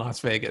Rodman in Las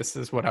Vegas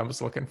is what I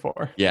was looking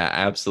for. Yeah,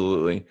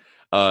 absolutely.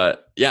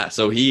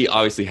 So he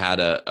obviously had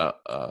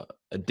a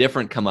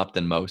different come up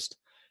than most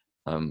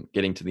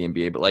getting to the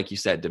NBA. But like you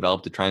said,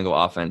 developed a triangle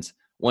offense,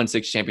 won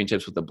 6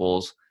 championships with the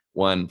Bulls,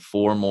 won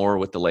 4 more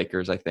with the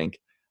Lakers, I think,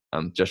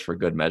 just for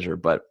good measure.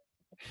 But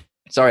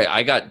sorry,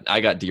 I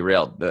got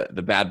derailed.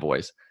 The bad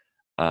boys.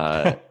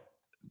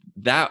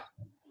 That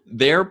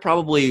they're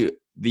probably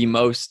the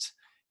most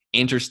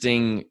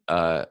interesting,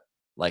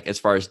 like as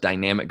far as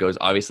dynamic goes.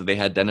 Obviously, they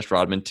had Dennis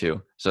Rodman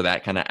too, so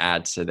that kind of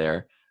adds to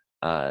their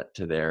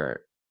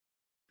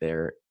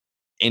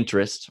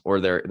interest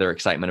or their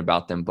excitement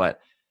about them. But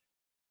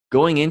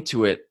going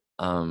into it,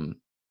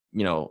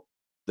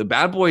 the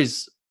bad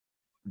boys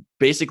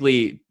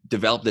basically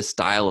developed this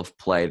style of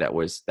play that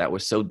was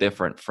so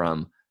different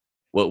from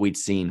what we'd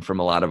seen from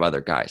a lot of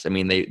other guys. I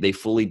mean, they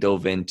fully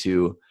dove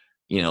into,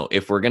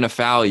 if we're going to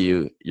foul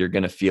you, you're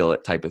going to feel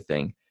it type of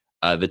thing.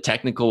 The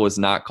technical was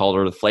not called,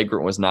 or the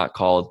flagrant was not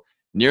called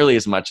nearly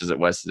as much as it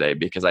was today,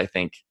 because I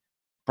think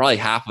probably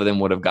half of them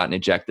would have gotten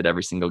ejected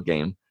every single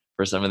game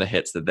for some of the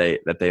hits that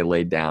they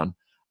laid down.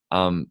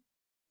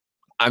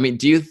 I mean,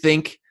 do you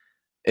think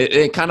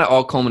it kind of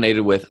all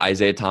culminated with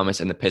Isaiah Thomas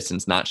and the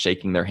Pistons not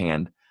shaking their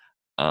hand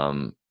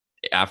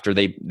after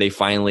they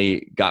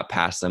finally got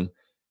past them?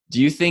 Do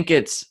you think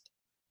it's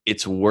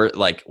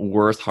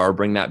worth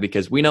harboring that?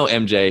 Because we know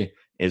MJ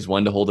is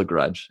one to hold a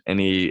grudge, and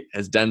he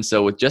has done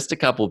so with just a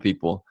couple of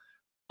people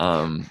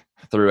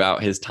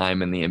throughout his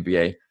time in the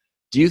NBA.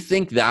 Do you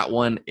think that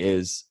one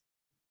is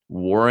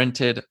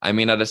warranted? I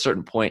mean, at a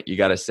certain point, you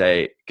got to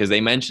say, because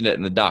they mentioned it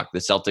in the doc, the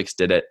Celtics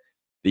did it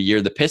the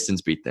year the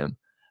Pistons beat them.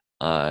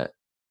 Are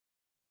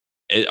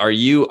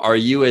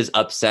you as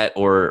upset,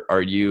 or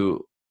are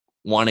you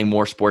wanting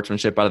more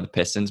sportsmanship out of the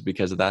Pistons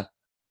because of that?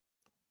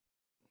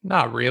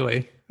 Not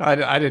really.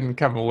 I didn't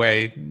come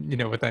away,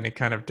 with any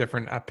kind of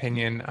different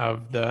opinion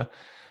of the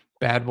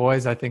bad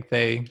boys. I think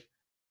they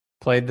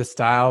played the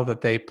style that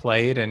they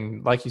played.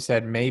 And like you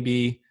said,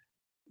 maybe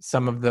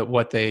some of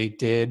what they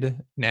did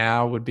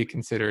now would be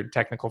considered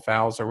technical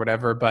fouls or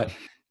whatever. But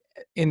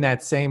in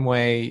that same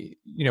way,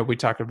 we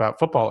talked about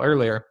football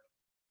earlier.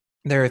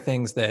 There are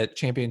things that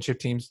championship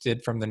teams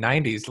did from the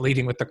 90s,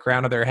 leading with the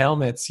crown of their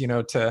helmets,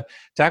 to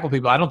tackle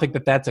people. I don't think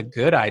that that's a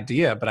good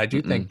idea, but I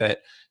do think that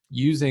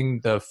using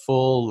the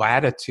full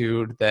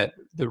latitude that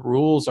the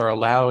rules are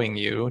allowing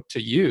you to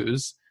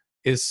use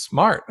is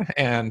smart.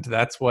 And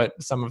that's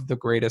what some of the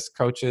greatest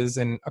coaches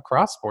in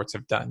across sports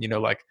have done.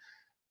 Like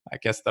I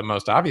guess the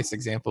most obvious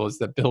example is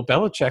that Bill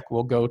Belichick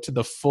will go to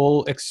the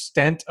full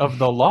extent of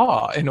the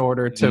law in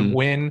order to Mhm.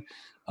 win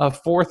a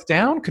fourth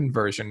down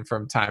conversion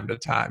from time to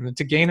time and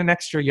to gain an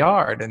extra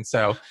yard. And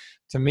so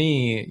to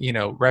me,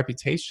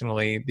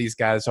 reputationally, these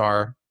guys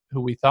are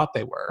who we thought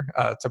they were,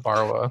 to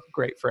borrow a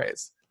great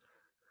phrase.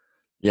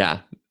 Yeah,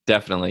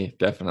 definitely,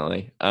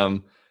 definitely.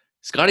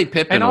 Scottie And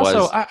Pippen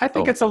also, was. I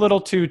think Oh, it's a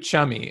little too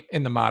chummy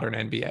in the modern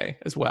NBA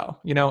as well.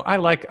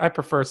 I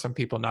prefer some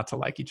people not to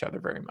like each other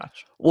very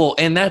much. well,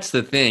 and that's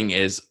the thing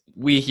is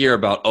we hear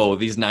about, oh,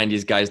 these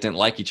 90s guys didn't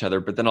like each other,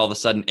 but then all of a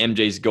sudden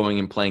MJ's going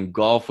and playing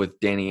golf with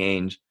Danny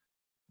Ainge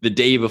the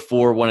day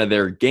before one of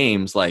their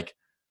games. Like,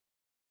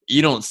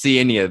 you don't see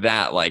any of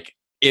that. Like,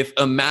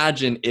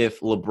 imagine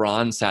if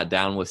LeBron sat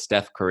down with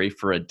Steph Curry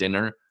for a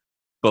dinner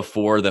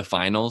before the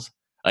finals.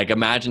 Like,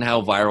 imagine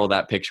how viral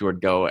that picture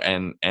would go,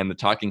 and the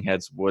talking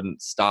heads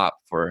wouldn't stop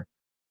for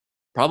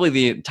probably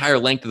the entire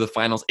length of the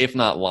finals, if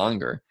not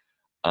longer.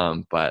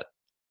 But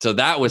so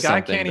that The was guy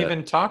something can't that,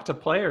 even talk to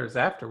players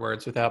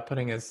afterwards without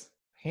putting his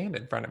hand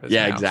in front of his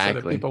yeah, mouth so that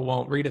exactly. people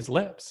won't read his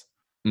lips.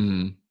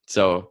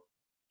 So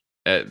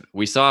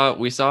we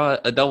saw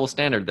a double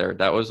standard there.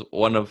 That was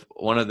one of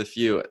the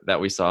few that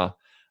we saw.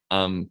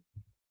 Um,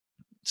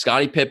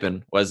 Scottie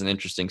Pippen was an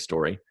interesting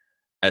story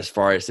as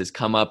far as his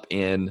come up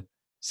in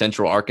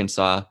Central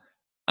Arkansas.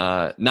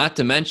 Not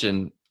to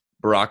mention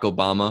Barack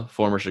Obama,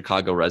 former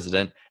Chicago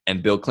resident,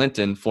 and Bill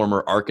Clinton,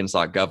 former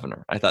Arkansas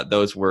governor. I thought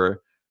those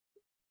were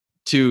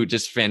two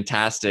just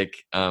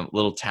fantastic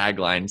little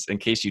taglines. In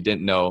case you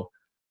didn't know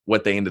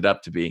what they ended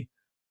up to be,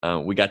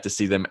 we got to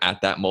see them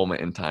at that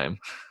moment in time.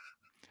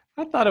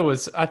 I thought it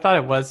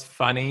was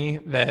funny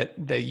that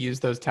they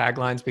used those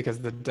taglines because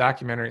the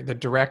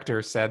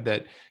director said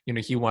that,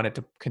 he wanted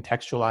to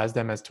contextualize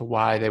them as to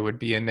why they would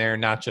be in there,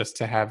 not just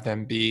to have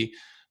them be,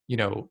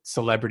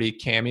 celebrity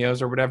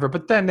cameos or whatever.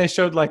 But then they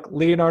showed like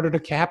Leonardo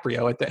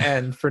DiCaprio at the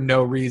end for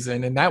no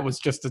reason, and that was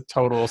just a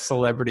total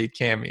celebrity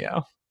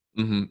cameo.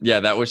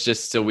 Yeah, that was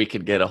just so we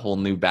could get a whole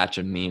new batch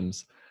of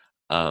memes.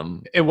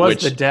 It was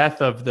the Which,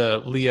 death of the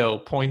Leo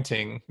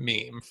pointing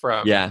meme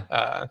from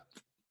yeah,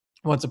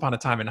 Once Upon a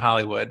Time in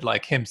Hollywood,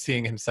 like him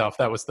seeing himself.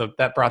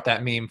 That brought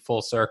that meme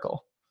full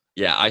circle.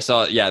 yeah, I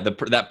saw, yeah,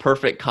 that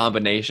perfect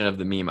combination of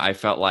the meme. I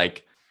felt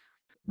like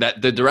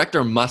that the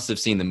director must have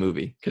seen the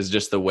movie because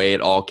just the way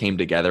it all came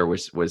together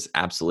was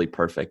absolutely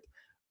perfect.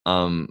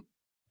 Um,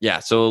 yeah,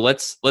 so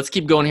let's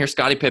keep going here.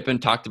 Scottie Pippen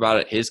talked about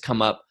it. His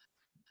come up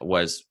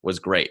was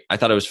great. I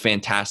thought it was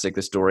fantastic,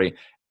 the story,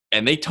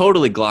 and they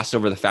totally glossed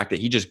over the fact that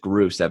he just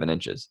grew 7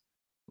 inches.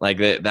 Like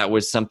that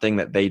was something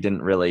that they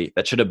didn't really,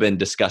 that should have been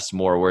discussed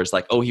more. Where it's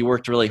like, oh, he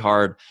worked really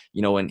hard,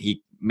 and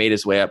he made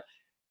his way up,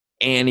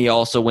 and he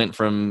also went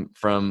from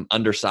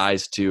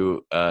undersized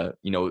to a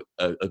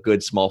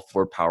good small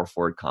forward power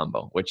forward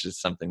combo, which is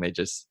something they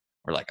just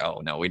were like, oh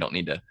no, we don't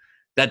need to.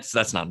 That's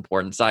not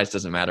important. Size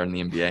doesn't matter in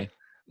the NBA.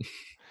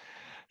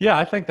 Yeah,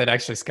 I think that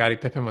actually Scottie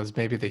Pippen was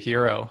maybe the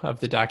hero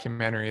of the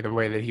documentary, the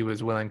way that he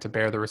was willing to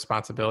bear the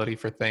responsibility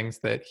for things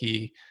that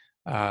he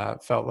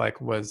felt like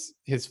was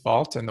his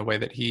fault, and the way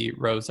that he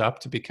rose up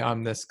to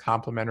become this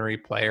complimentary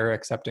player,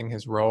 accepting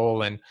his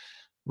role and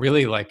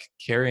really like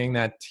carrying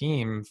that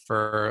team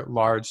for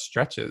large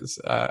stretches.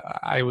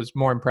 I was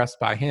more impressed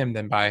by him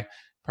than by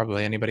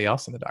probably anybody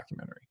else in the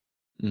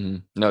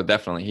documentary. No,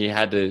 definitely. He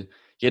had to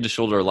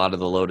shoulder a lot of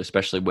the load,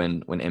 especially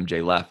when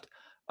MJ left.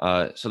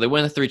 So they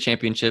win the 3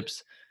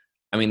 championships.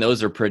 I mean,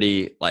 those are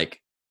pretty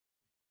like,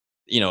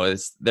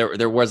 it's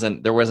there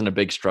wasn't a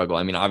big struggle.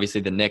 I mean,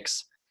 obviously the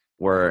Knicks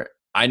were.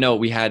 I know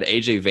we had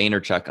AJ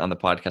Vaynerchuk on the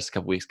podcast a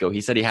couple weeks ago.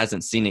 He said he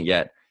hasn't seen it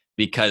yet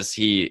because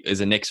he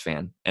is a Knicks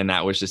fan, and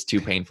that was just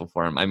too painful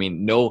for him. I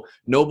mean,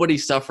 nobody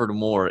suffered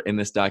more in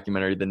this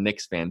documentary than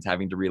Knicks fans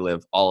having to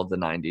relive all of the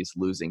 '90s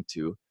losing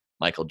to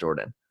Michael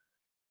Jordan.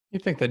 You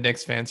think the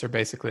Knicks fans are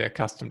basically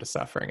accustomed to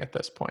suffering at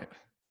this point?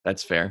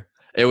 That's fair.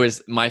 It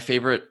was my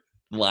favorite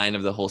line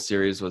of the whole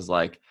series was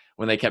like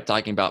when they kept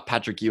talking about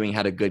Patrick Ewing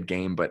had a good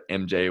game, but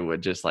MJ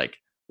would just like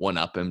one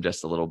up him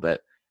just a little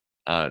bit.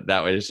 That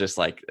was just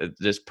like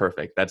just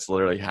perfect. That's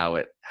literally how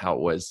it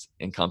was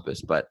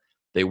encompassed. But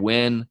they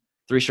win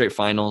 3 straight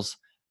finals.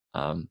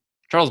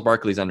 Charles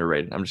Barkley's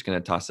underrated. I'm just going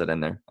to toss that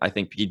in there. I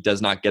think he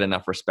does not get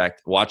enough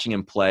respect. Watching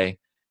him play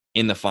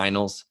in the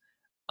finals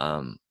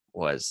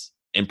was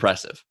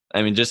impressive.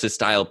 I mean, just his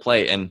style of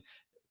play, and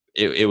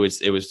it was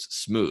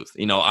smooth.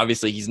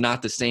 Obviously he's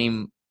not the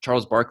same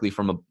Charles Barkley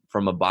from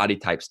a body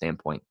type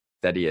standpoint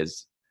that he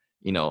is,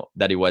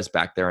 that he was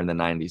back there in the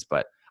 90s.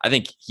 But I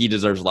think he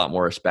deserves a lot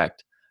more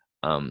respect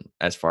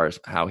as far as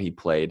how he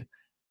played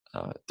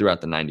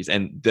throughout the 90s.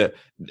 And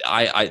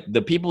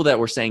the people that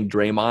were saying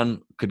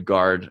Draymond could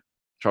guard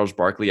Charles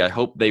Barkley, I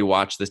hope they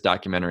watch this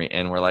documentary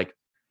and were like,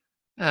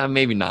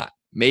 maybe not.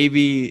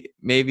 Maybe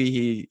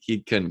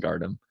he couldn't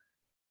guard him.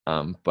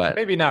 But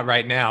Maybe not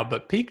right now,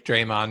 but peak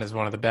Draymond is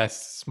one of the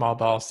best small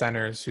ball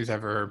centers who's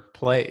ever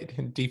played.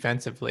 And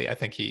defensively, I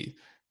think he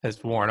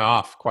has worn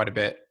off quite a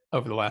bit.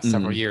 over the last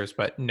several Mhm. years.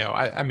 But no,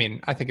 I mean,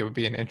 I think it would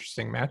be an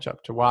interesting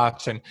matchup to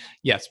watch. And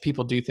yes,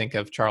 people do think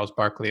of Charles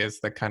Barkley as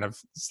the kind of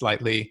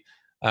slightly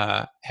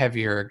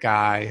heavier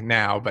guy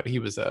now, but he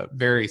was a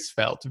very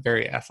svelte,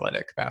 very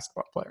athletic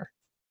basketball player.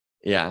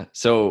 Yeah.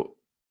 So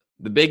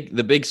the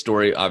big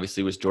story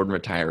obviously was Jordan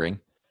retiring.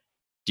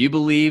 Do you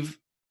believe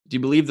do you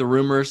believe the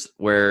rumors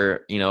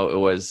where, it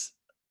was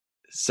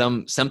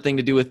something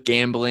to do with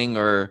gambling,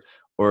 or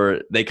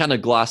they kind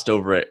of glossed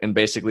over it and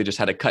basically just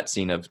had a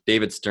cutscene of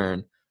David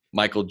Stern,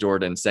 Michael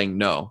Jordan saying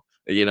no.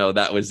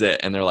 That was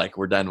it, and they're like,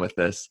 we're done with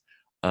this.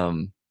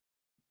 Um,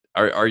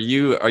 are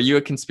you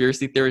a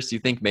conspiracy theorist? Do you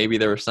think maybe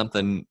there was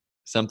something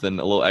a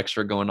little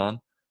extra going on?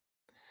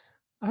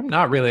 I'm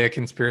not really a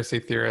conspiracy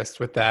theorist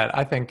with that.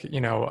 I think,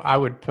 I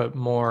would put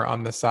more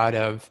on the side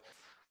of,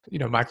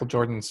 Michael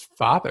Jordan's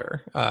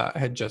father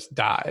had just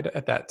died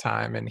at that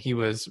time, and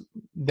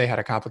they had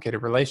a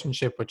complicated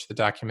relationship, which the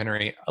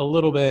documentary a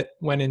little bit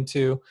went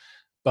into.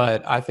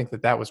 But I think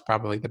that was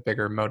probably the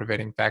bigger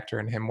motivating factor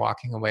in him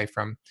walking away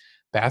from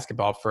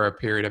basketball for a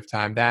period of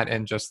time. That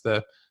and just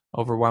the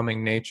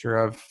overwhelming nature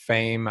of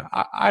fame.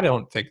 I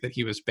don't think that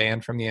he was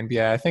banned from the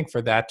NBA. I think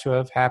for that to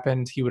have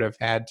happened, he would have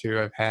had to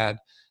have had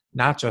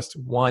not just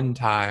one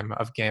time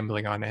of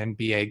gambling on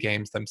NBA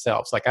games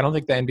themselves. Like, I don't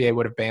think the NBA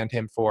would have banned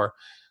him for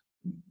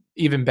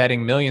even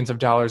betting millions of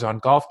dollars on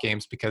golf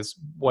games, because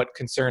what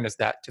concern is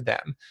that to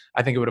them?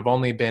 I think it would have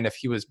only been if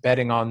he was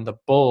betting on the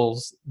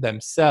Bulls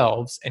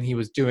themselves and he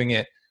was doing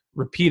it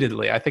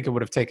repeatedly. I think it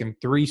would have taken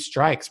 3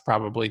 strikes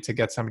probably to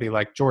get somebody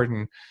like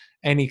Jordan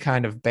any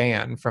kind of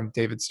ban from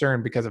David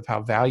Stern because of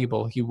how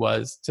valuable he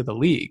was to the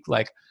league.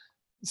 Like,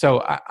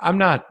 so I'm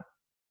not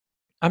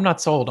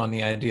sold on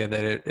the idea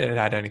that it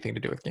had anything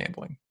to do with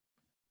gambling.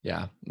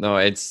 Yeah, no,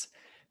 it's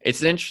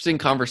an interesting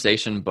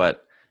conversation,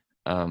 but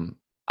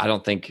I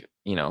don't think,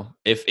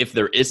 if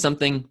there is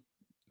something,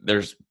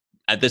 there's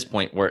at this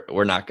point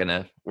we're not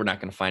gonna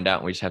find out.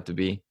 And we just have to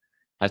be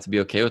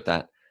okay with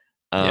that.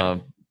 Yeah.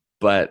 Um,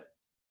 but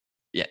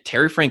yeah,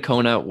 Terry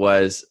Francona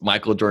was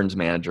Michael Jordan's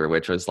manager,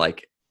 which was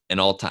like an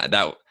all time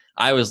that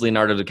I was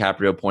Leonardo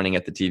DiCaprio pointing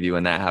at the TV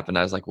when that happened.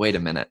 I was like, wait a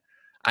minute,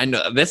 I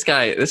know this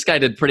guy. This guy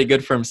did pretty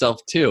good for himself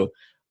too.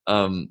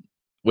 Um,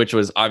 which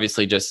was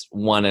obviously just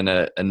one in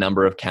a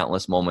number of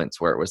countless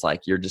moments where it was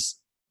like you're just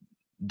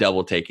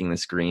double taking the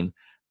screen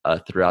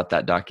throughout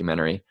that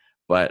documentary.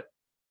 But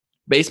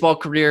baseball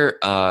career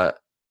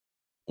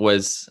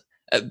was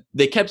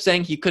they kept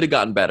saying he could have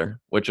gotten better,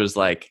 which was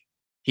like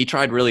he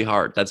tried really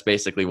hard. That's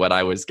basically what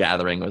I was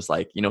gathering, was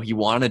like, he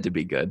wanted to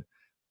be good.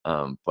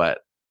 But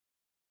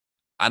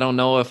I don't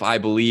know if I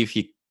believe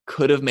he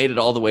could have made it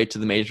all the way to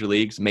the major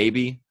leagues,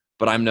 maybe,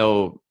 but I'm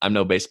no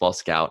baseball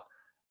scout.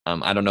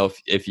 I don't know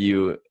if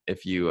you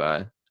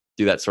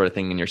do that sort of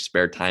thing in your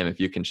spare time, if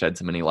you can shed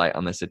some any light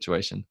on the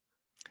situation.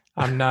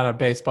 I'm not a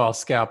baseball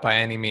scout by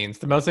any means.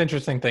 The most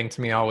interesting thing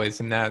to me always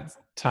in that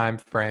time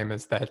frame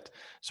is that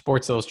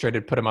Sports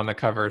Illustrated put him on the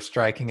cover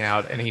striking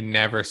out, and he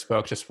never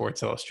spoke to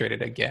Sports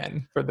Illustrated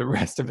again for the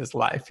rest of his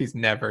life. He's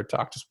never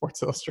talked to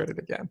Sports Illustrated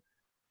again.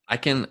 I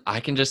can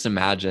just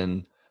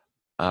imagine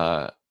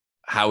uh,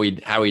 how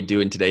he'd do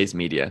in today's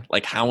media.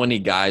 Like how many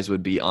guys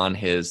would be on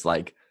his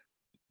like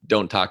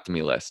 "don't talk to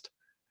me" list.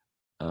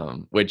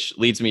 Which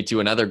leads me to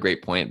another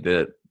great point: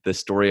 the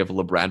story of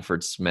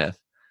LeBradford Smith.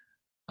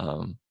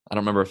 I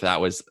don't remember if that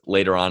was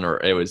later on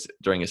or it was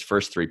during his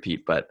first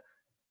three-peat, but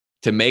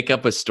to make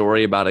up a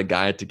story about a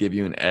guy to give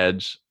you an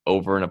edge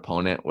over an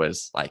opponent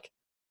was like,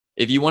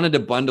 if you wanted to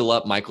bundle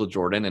up Michael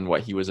Jordan and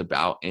what he was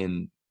about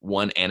in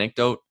one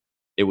anecdote,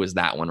 it was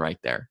that one right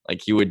there.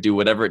 Like he would do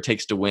whatever it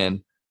takes to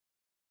win,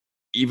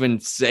 even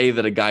say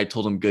that a guy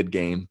told him good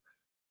game,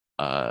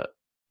 uh,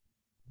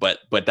 but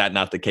that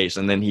not the case,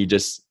 and then he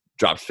just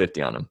drops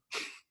 50 on him.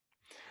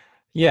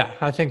 Yeah,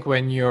 I think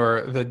when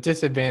you're the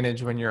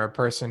disadvantage when you're a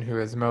person who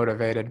is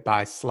motivated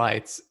by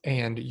slights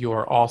and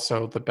you're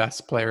also the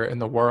best player in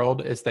the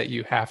world is that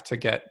you have to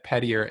get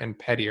pettier and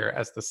pettier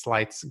as the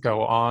slights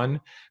go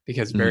on,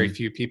 because very Mhm.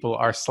 few people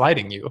are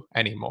slighting you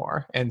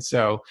anymore. And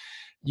so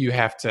you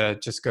have to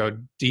just go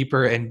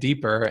deeper and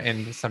deeper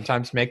and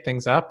sometimes make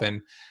things up.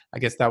 And I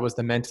guess that was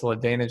the mental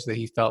advantage that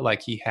he felt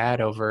like he had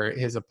over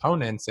his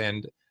opponents.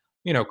 And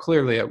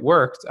clearly it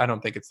worked. I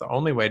don't think it's the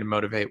only way to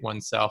motivate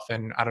oneself.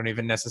 And I don't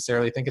even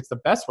necessarily think it's the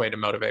best way to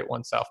motivate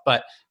oneself,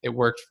 but it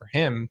worked for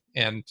him.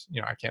 And,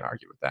 I can't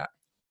argue with that.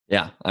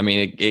 Yeah, I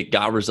mean, it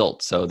got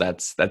results, so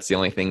that's the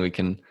only thing we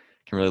can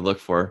really look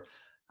for.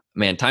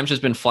 Man, time's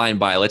just been flying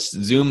by. Let's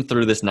zoom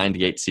through this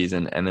 '98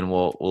 season, and then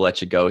we'll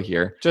let you go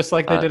here. Just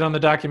like they Uh, did on the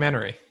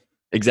documentary.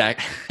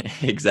 exact,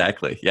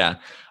 exactly. Yeah.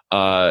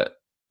 Uh,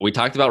 we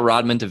talked about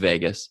Rodman to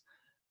Vegas,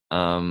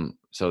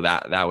 so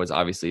that was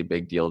obviously a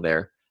big deal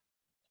there.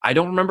 I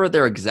don't remember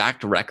their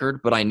exact record,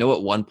 but I know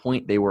at one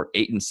point they were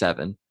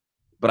 8-7,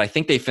 but I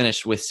think they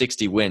finished with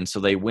 60 wins, so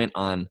they went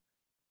on,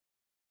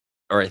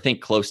 or I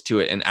think close to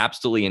it, an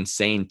absolutely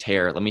insane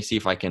tear. Let me see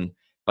if I can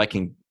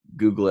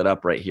Google it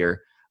up right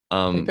here.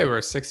 I think Um, they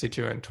were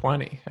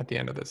 62-20 at the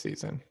end of the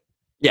season.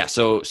 yeah,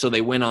 so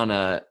they went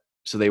on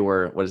so they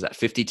were, what is that,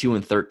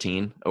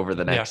 52-13 over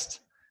the Yeah.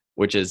 next,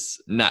 which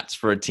is nuts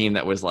for a team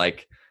that was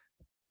like,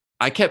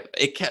 it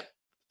kept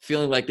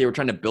feeling like they were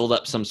trying to build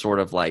up some sort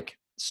of like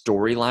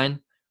storyline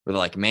where they're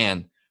like,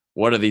 man,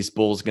 what are these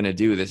Bulls going to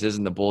do? This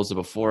isn't the Bulls of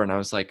before. And I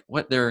was like,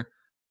 what?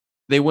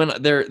 They won,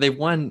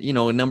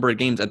 a number of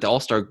games at the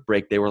All-Star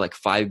break. They were like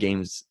 5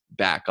 games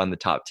back on the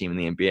top team in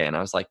the NBA. And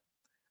I was like,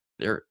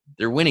 they're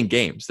winning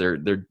games.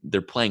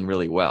 They're playing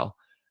really well.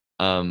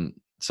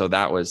 So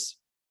that was,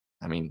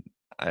 I mean,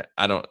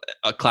 I don't,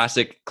 a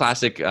classic,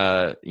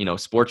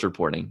 sports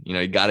reporting,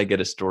 you got to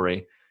get a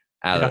story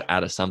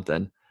out of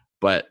something.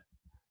 But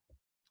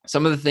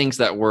some of the things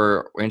that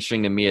were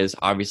interesting to me is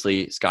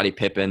obviously Scottie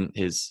Pippen,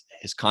 his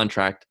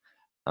contract,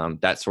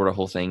 that sort of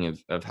whole thing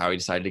of how he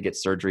decided to get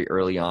surgery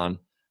early on.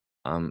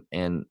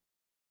 And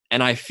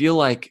I feel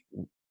like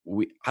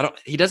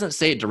he doesn't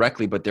say it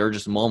directly, but there are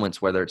just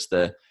moments, whether it's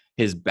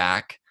his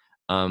back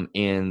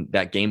in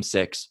that game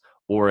 6,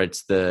 or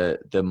it's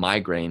the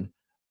migraine,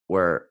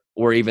 or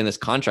even this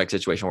contract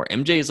situation where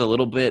MJ is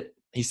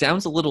he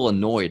sounds a little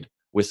annoyed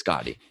with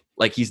Scottie.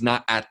 Like he's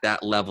not at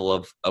that level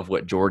of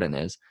what Jordan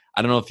is.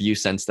 I don't know if you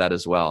sense that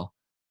as well.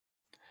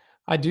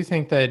 I do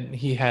think that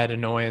he had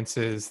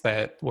annoyances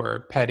that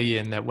were petty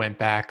and that went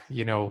back,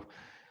 an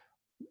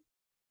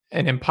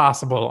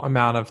impossible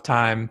amount of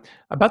time.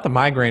 About the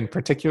migraine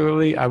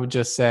particularly, I would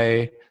just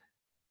say,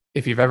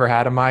 if you've ever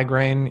had a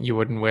migraine, you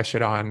wouldn't wish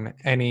it on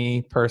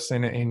any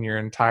person in your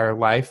entire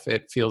life.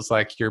 It feels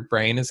like your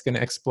brain is going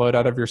to explode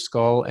out of your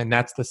skull, and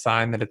that's the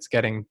sign that it's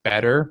getting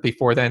better.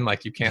 Before then,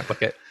 like you can't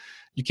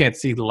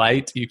see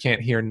light, you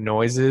can't hear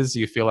noises,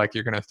 you feel like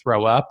you're going to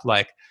throw up.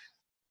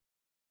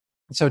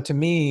 So to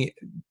me,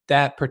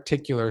 that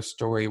particular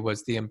story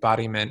was the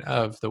embodiment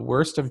of the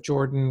worst of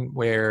Jordan,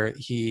 where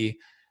he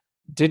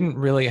didn't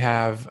really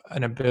have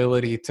an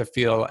ability to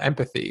feel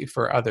empathy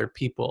for other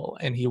people.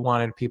 And he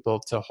wanted people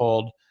to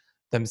hold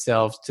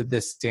themselves to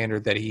this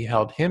standard that he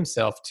held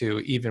himself to,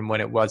 even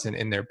when it wasn't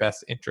in their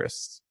best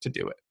interests to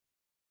do it.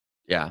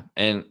 Yeah.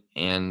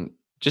 And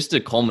just to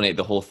culminate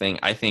the whole thing,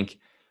 I think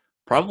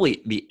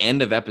probably the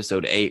end of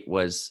episode 8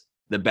 was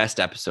the best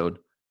episode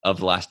of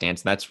The Last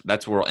Dance.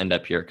 That's where we'll end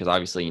up here, because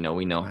obviously,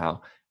 we know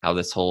how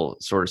this whole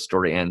sort of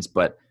story ends.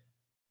 But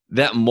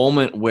that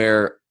moment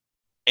where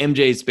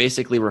MJ's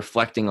basically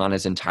reflecting on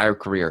his entire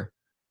career,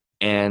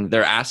 and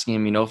they're asking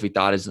him, if he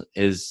thought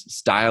his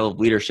style of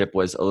leadership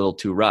was a little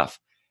too rough.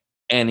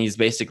 And he's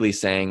basically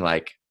saying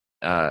like,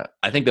 I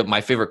think that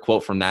my favorite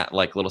quote from that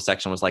like little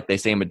section was like, they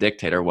say I'm a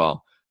dictator.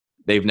 Well,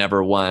 they've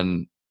never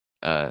won.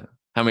 How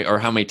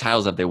many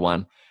titles have they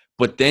won?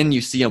 But then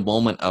you see a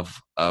moment of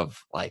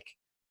like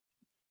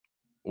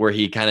where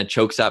he kind of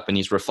chokes up and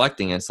he's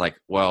reflecting. And it's like,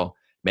 well,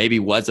 maybe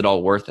was it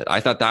all worth it?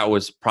 I thought that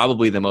was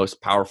probably the most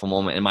powerful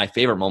moment and my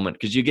favorite moment,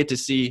 because you get to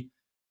see,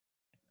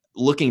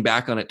 looking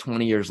back on it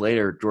 20 years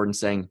later, Jordan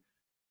saying,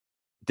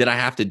 did I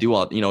have to do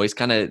all,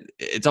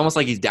 it's almost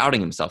like he's doubting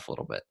himself a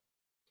little bit.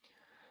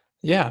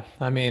 Yeah.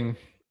 I mean,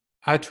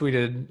 I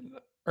tweeted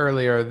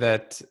earlier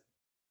that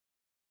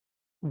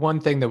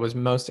one thing that was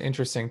most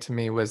interesting to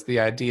me was the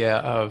idea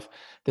of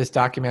this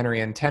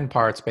documentary in 10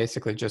 parts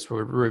basically just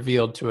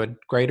revealed to a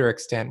greater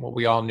extent what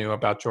we all knew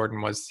about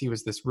Jordan. Was he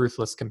was this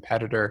ruthless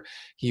competitor.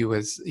 He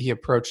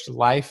approached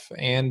life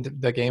and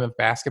the game of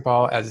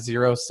basketball as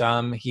zero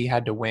sum. He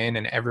had to win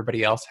and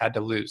everybody else had to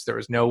lose. There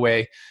was no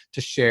way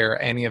to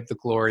share any of the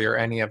glory or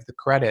any of the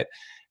credit.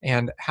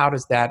 And how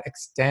does that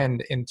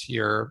extend into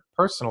your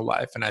personal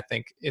life? And I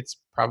think it's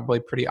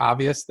probably pretty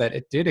obvious that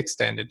it did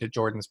extend into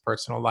Jordan's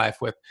personal life,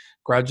 with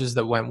grudges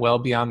that went well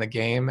beyond the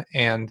game.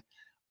 And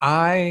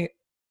I,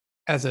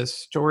 as a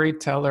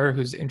storyteller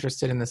who's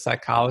interested in the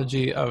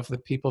psychology of the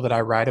people that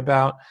I write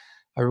about,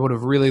 I would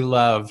have really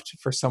loved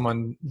for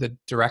someone, the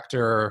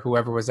director or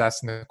whoever was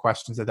asking the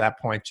questions at that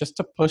point, just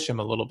to push him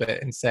a little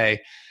bit and say,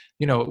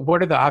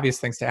 what are the obvious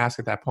things to ask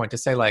at that point? To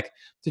say, like,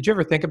 did you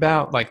ever think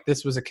about, like,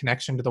 this was a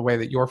connection to the way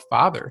that your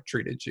father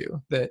treated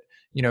you? That,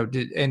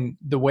 and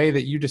the way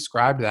that you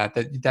described that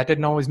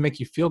didn't always make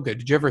you feel good.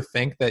 Did you ever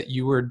think that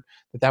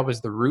that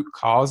was the root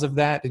cause of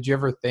that? Did you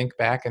ever think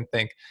back and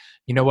think,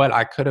 you know what,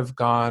 I could have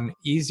gone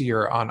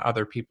easier on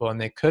other people and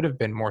they could have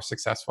been more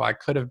successful. I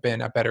could have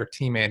been a better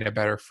teammate, a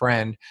better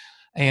friend.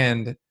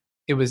 And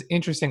it was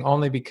interesting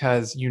only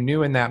because you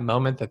knew in that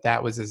moment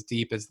that was as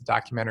deep as the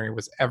documentary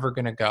was ever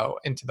going to go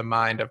into the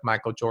mind of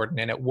Michael Jordan.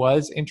 And it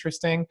was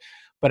interesting,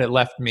 but it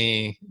left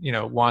me,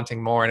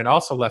 wanting more. And it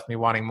also left me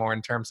wanting more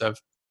in terms of,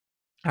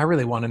 I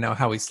really want to know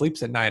how he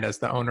sleeps at night as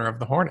the owner of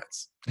the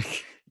Hornets.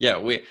 Yeah,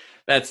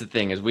 that's the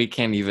thing, is we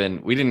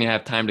didn't even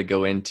have time to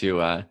go into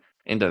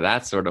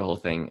that sort of whole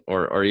thing,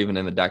 or even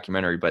in the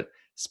documentary. But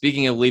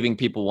speaking of leaving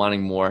people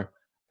wanting more,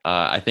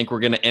 I think we're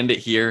going to end it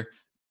here.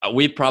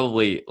 We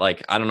probably,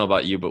 like, I don't know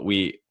about you, but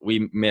we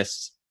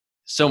missed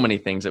so many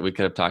things that we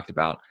could have talked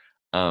about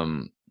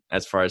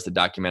as far as the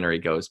documentary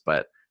goes.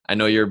 But I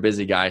know you're a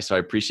busy guy, so I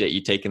appreciate you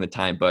taking the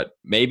time. But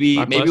maybe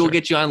we'll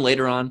get you on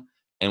later on,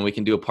 and we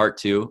can do a part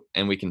 2,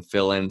 and we can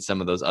fill in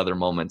some of those other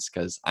moments,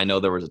 because I know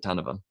there was a ton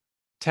of them.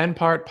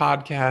 10-part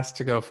podcast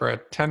to go for a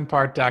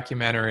 10-part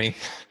documentary.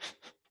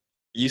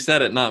 You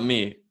said it, not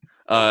me.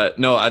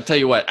 No, I'll tell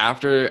you what,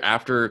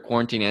 after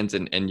quarantine ends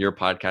and your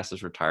podcast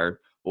is retired,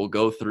 we'll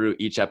go through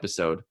each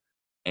episode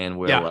and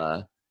we'll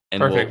Yeah,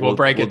 perfect. We'll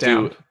break we'll it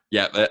down.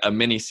 do a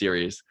mini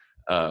series.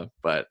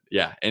 But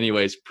yeah,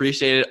 anyways,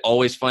 appreciate it.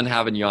 Always fun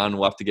having you on.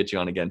 We'll have to get you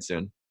on again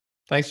soon.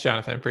 Thanks,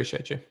 Jonathan.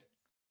 Appreciate you.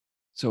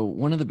 So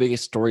one of the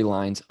biggest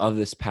storylines of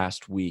this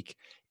past week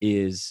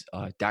is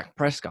Dak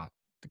Prescott.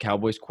 The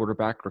Cowboys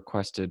quarterback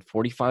requested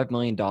 $45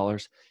 million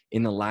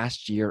in the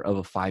last year of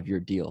a 5-year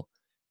deal.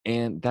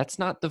 And that's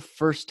not the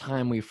first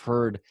time we've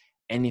heard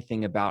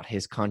anything about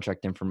his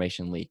contract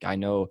information leak. I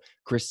know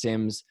Chris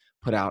Sims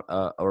put out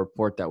a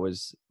report that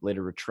was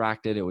later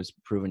retracted. It was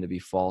proven to be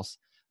false,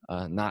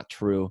 not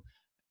true.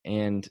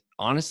 And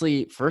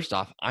honestly, first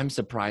off, I'm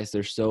surprised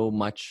there's so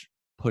much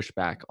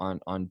pushback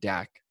on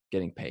Dak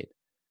getting paid.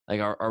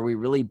 Like, are we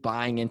really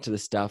buying into the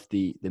stuff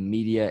the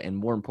media and,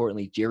 more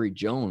importantly, Jerry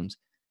Jones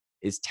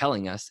is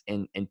telling us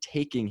and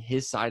taking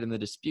his side in the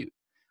dispute?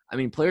 I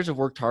mean, players have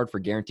worked hard for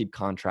guaranteed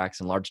contracts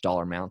and large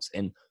dollar amounts,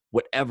 and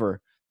whatever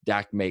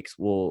Dak makes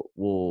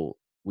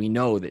we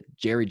know that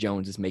Jerry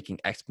Jones is making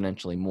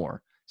exponentially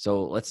more.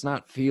 So let's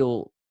not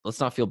feel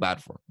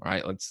bad for him. All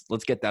right,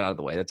 let's get that out of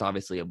the way. That's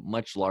obviously a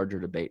much larger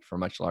debate for a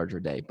much larger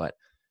day, but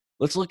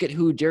let's look at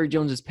who Jerry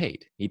Jones has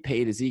paid. He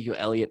paid Ezekiel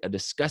Elliott a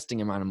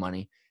disgusting amount of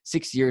money,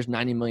 6 years,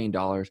 $90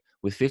 million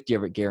with 50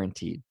 of it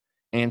guaranteed.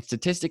 And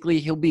statistically,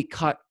 he'll be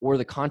cut or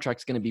the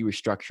contract's going to be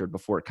restructured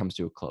before it comes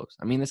to a close.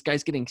 I mean, this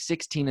guy's getting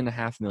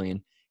 $16.5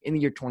 million in the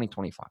year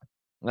 2025.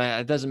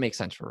 That doesn't make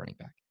sense for a running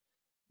back.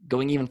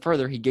 Going even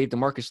further, he gave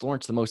DeMarcus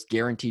Lawrence the most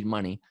guaranteed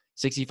money,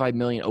 $65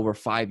 million over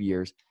 5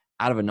 years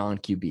out of a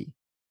non-QB,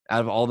 out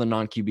of all the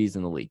non-QBs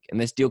in the league.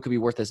 And this deal could be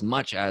worth as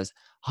much as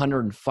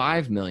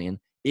 $105 million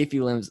if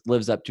he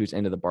lives up to his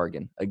end of the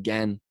bargain.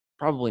 Again,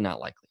 probably not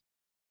likely.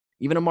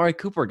 Even Amari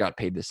Cooper got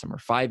paid this summer,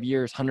 5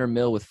 years, $100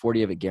 million with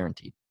 40 of it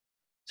guaranteed.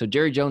 So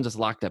Jerry Jones has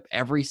locked up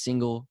every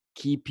single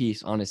key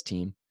piece on his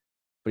team,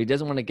 but he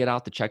doesn't want to get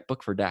out the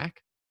checkbook for Dak.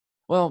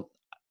 Well,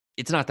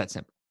 it's not that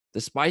simple.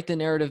 Despite the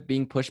narrative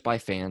being pushed by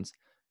fans,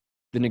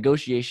 the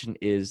negotiation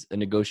is a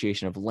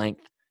negotiation of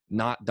length,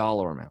 not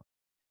dollar amount.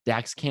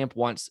 Dak's camp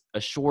wants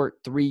a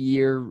short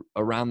 3-year,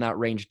 around that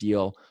range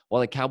deal,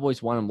 while the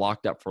Cowboys want him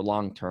locked up for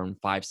long-term,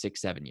 5,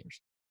 6, 7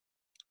 years.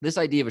 This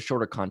idea of a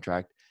shorter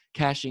contract,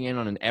 cashing in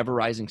on an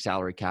ever-rising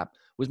salary cap,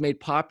 was made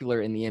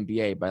popular in the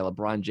NBA by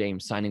LeBron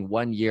James signing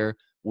 1 year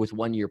with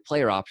 1-year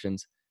player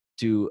options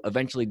to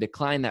eventually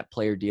decline that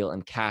player deal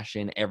and cash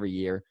in every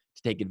year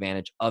to take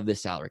advantage of the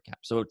salary cap.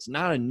 So it's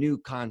not a new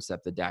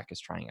concept that Dak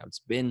is trying out.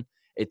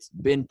 It's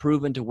been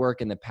proven to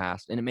work in the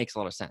past, and it makes a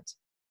lot of sense.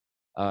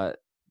 The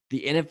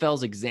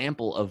NFL's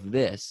example of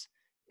this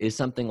is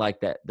something like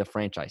that, the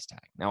franchise tag.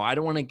 Now, I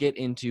don't want to get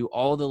into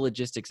all the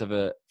logistics of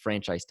a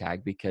franchise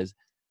tag because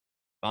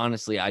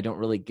honestly, I don't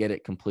really get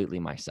it completely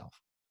myself.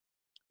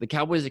 The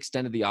Cowboys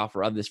extended the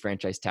offer of this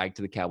franchise tag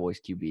to the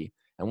Cowboys QB,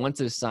 and once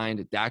it is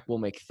signed, Dak will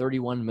make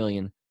 $31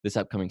 million this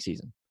upcoming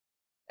season.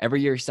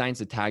 Every year he signs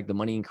the tag, the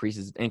money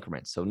increases in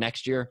increments. So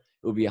next year,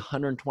 it will be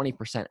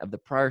 120% of the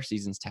prior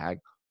season's tag,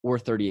 or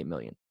 $38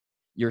 million.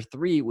 Year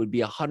 3 would be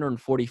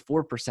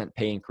 144%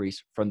 pay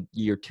increase from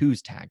year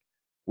 2's tag,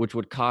 which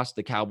would cost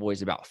the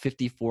Cowboys about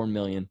 $54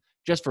 million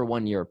just for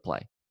 1 year of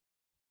play.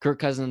 Kirk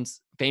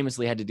Cousins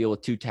famously had to deal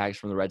with 2 tags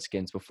from the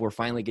Redskins before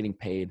finally getting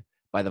paid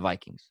by the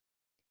Vikings.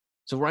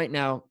 So right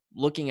now,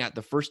 looking at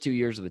the first 2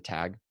 years of the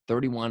tag,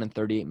 31 and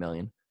 38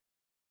 million,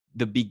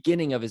 the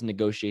beginning of his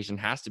negotiation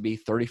has to be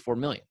 34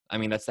 million. I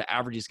mean, that's the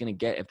average he's going to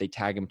get if they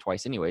tag him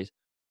twice anyways.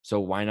 So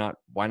why not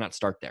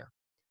start there?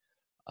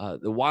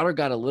 The water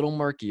got a little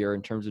murkier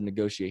in terms of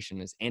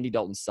negotiation as Andy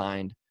Dalton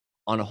signed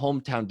on a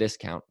hometown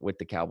discount with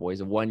the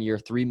Cowboys, a 1-year,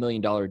 $3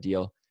 million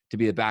deal to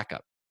be the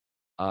backup.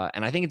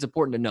 And I think it's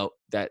important to note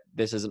that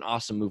this is an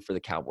awesome move for the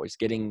Cowboys.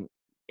 Getting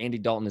Andy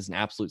Dalton is an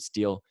absolute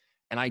steal.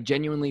 And I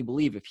genuinely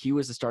believe if he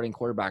was the starting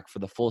quarterback for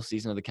the full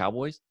season of the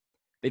Cowboys,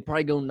 they'd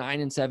probably go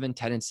 9-7,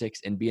 10-6,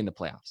 and be in the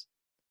playoffs.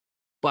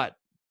 But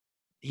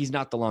he's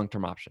not the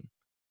long-term option.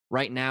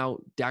 Right now,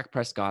 Dak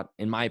Prescott,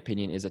 in my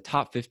opinion, is a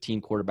top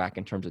 15 quarterback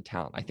in terms of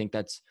talent. I think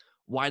that's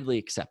widely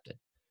accepted.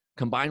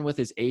 Combined with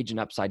his age and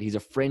upside, he's a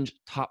fringe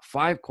top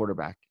 5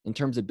 quarterback in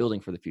terms of building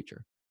for the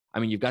future. I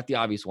mean, you've got the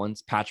obvious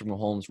ones, Patrick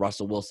Mahomes,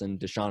 Russell Wilson,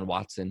 Deshaun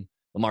Watson,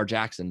 Lamar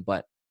Jackson.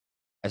 But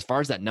as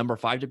far as that number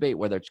 5 debate,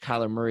 whether it's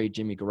Kyler Murray,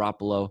 Jimmy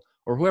Garoppolo,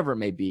 or whoever it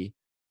may be,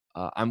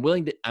 I'm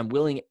willing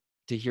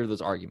to hear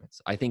those arguments.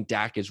 I think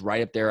Dak is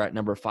right up there at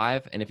number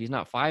 5. And if he's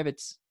not 5,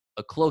 it's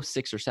a close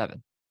 6 or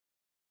 7.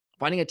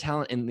 Finding a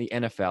talent in the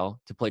NFL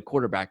to play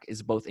quarterback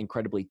is both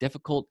incredibly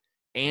difficult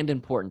and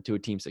important to a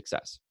team's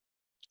success.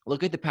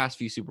 Look at the past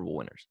few Super Bowl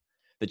winners.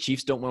 The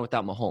Chiefs don't win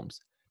without Mahomes.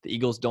 The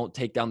Eagles don't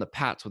take down the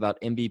Pats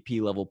without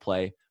MVP level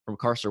play from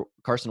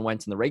Carson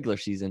Wentz in the regular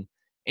season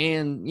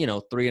and,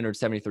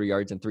 373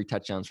 yards and 3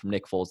 touchdowns from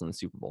Nick Foles in the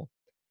Super Bowl.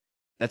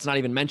 That's not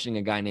even mentioning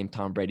a guy named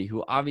Tom Brady,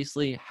 who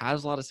obviously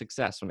has a lot of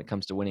success when it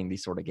comes to winning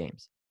these sort of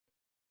games.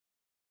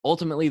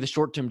 Ultimately, the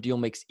short-term deal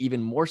makes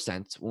even more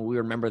sense when we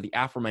remember the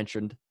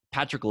aforementioned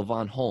Patrick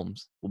Lavon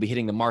Holmes will be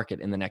hitting the market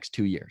in the next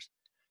 2 years.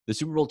 The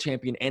Super Bowl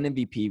champion and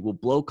MVP will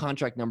blow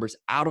contract numbers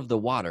out of the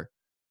water,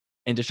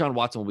 and Deshaun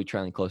Watson will be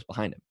trailing close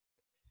behind him.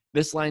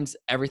 This lines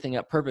everything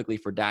up perfectly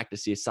for Dak to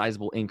see a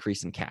sizable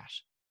increase in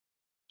cash.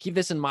 Keep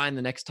this in mind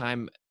the next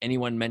time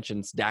anyone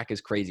mentions Dak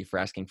is crazy for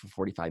asking for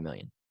 $45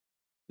 million.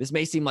 This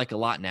may seem like a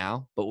lot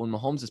now, but when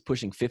Mahomes is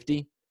pushing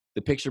 50,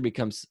 the picture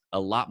becomes a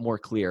lot more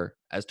clear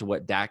as to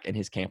what Dak and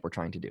his camp were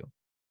trying to do.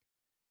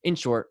 In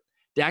short,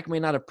 Dak may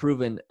not have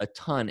proven a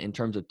ton in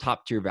terms of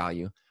top-tier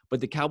value, but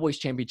the Cowboys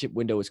championship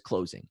window is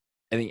closing,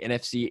 and the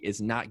NFC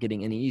is not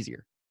getting any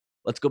easier.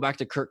 Let's go back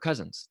to Kirk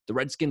Cousins. The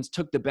Redskins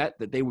took the bet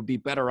that they would be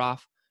better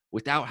off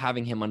without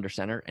having him under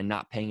center and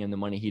not paying him the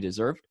money he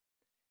deserved.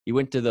 He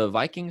went to the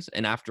Vikings,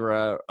 and after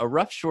a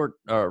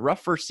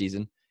rough first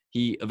season,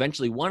 he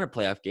eventually won a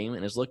playoff game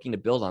and is looking to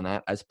build on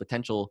that as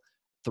potential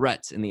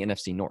threats in the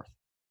NFC North.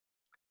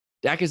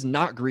 Dak is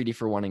not greedy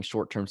for wanting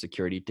short-term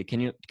security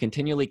to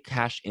continually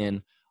cash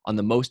in on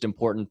the most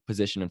important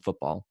position in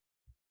football.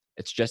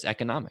 It's just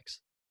economics.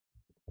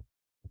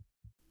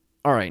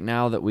 All right,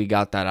 now that we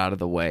got that out of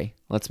the way,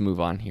 let's move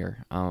on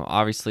here.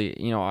 Obviously,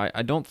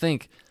 I don't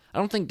think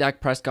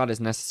Dak Prescott is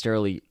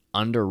necessarily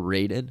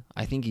underrated.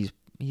 I think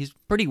he's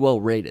pretty well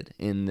rated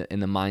in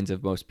the minds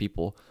of most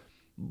people.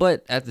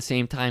 But at the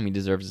same time, he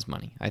deserves his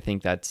money. I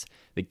think that's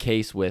the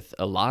case with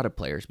a lot of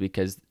players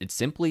because it's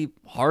simply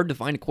hard to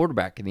find a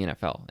quarterback in the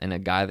NFL and a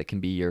guy that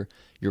can be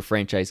your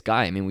franchise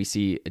guy. I mean, we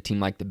see a team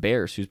like the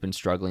Bears who's been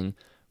struggling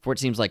for it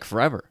seems like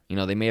forever.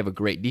 They may have a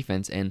great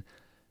defense, and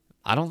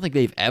I don't think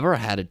they've ever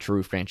had a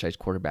true franchise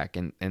quarterback,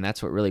 and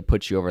that's what really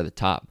puts you over the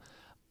top.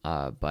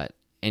 But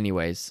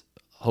anyways,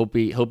 hope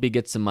he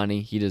gets some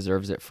money. He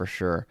deserves it for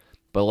sure.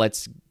 But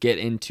let's get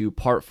into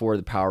part 4 of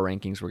the power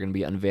rankings. We're going to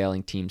be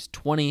unveiling teams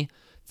 20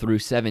 through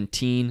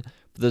 17.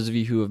 For those of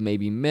you who have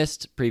maybe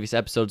missed previous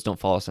episodes, don't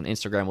follow us on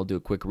Instagram. We'll do a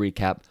quick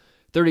recap.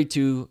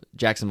 32,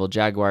 Jacksonville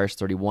Jaguars.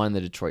 31, the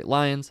Detroit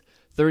Lions.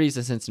 30 is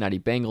the Cincinnati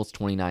Bengals.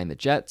 29, the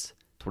Jets.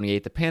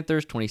 28, the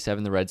Panthers.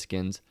 27, the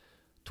Redskins.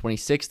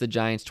 26, the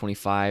Giants.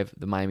 25,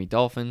 the Miami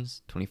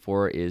Dolphins.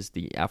 24 is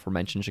the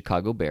aforementioned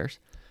Chicago Bears.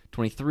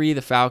 23,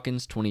 the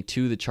Falcons.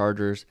 22, the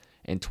Chargers.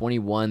 And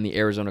 21, the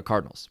Arizona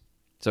Cardinals.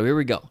 So here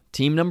we go.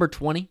 Team number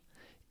 20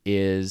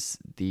 is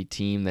the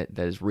team that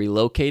is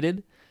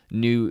relocated.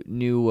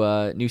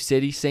 New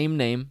city, same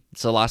name.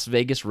 It's the Las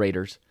Vegas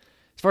Raiders.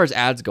 As far as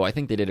ads go, I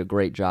think they did a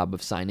great job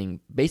of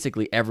signing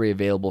basically every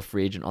available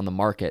free agent on the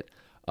market,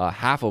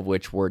 half of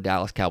which were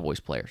Dallas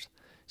Cowboys players.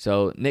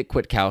 So Nick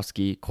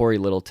Kwiatkowski, Corey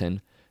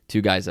Littleton,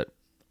 two guys that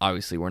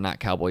obviously were not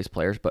Cowboys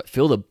players, but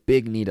filled a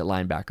big need at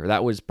linebacker.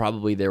 That was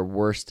probably their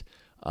worst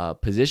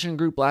position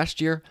group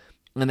last year.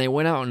 And they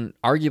went out and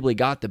arguably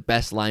got the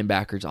best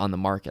linebackers on the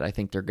market. I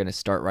think they're going to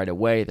start right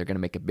away. They're going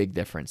to make a big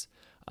difference.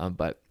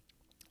 But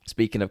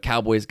speaking of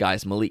Cowboys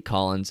guys, Malik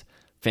Collins,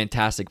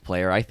 fantastic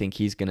player. I think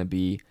he's going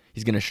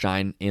to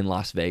shine in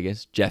Las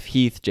Vegas. Jeff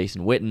Heath,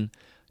 Jason Witten,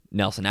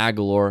 Nelson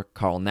Aguilar,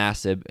 Carl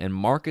Nassib, and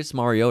Marcus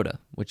Mariota,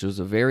 which was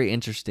a very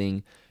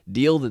interesting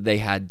deal that they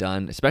had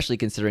done, especially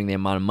considering the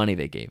amount of money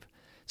they gave.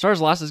 As far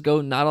as losses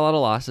go, not a lot of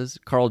losses.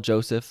 Carl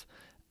Joseph,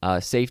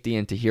 safety,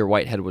 and Tahir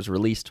Whitehead was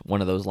released, one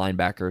of those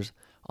linebackers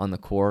on the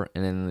core.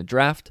 And then in the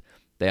draft,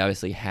 they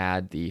obviously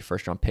had the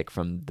first-round pick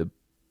from the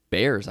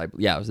Bears. It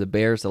was the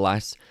Bears, the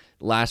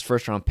last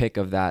first-round pick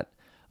of that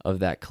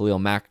Khalil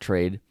Mack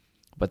trade.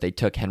 But they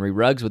took Henry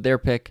Ruggs with their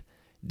pick.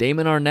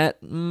 Damon Arnett,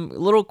 a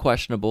little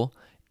questionable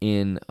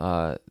in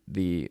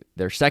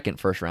their second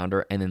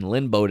first-rounder. And then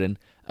Lynn Bowden,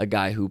 a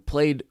guy who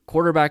played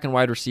quarterback and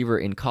wide receiver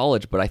in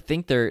college, but I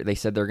think they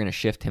said they're going to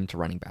shift him to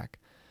running back.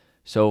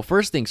 So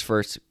first things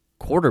first,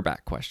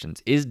 quarterback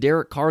questions. Is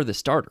Derek Carr the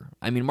starter?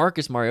 I mean,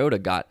 Marcus Mariota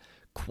got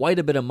quite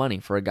a bit of money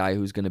for a guy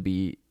who's going to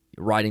be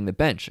riding the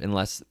bench,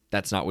 unless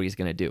that's not what he's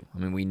going to do. I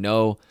mean, we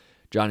know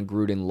John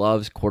Gruden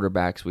loves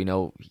quarterbacks. We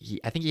know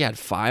I think he had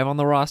 5 on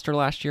the roster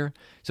last year,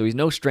 so he's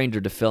no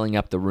stranger to filling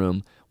up the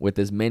room with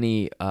as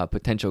many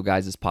potential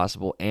guys as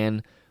possible.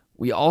 And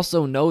we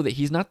also know that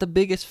he's not the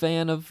biggest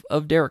fan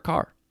of Derek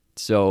Carr.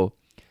 So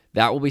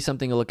that will be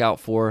something to look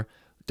out for.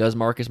 Does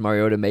Marcus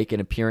Mariota make an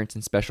appearance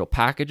in special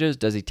packages?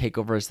 Does he take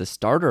over as the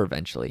starter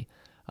eventually?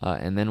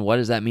 And then what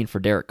does that mean for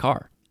Derek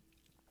Carr?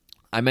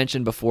 I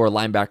mentioned before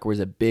linebacker was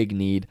a big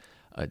need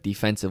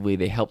defensively.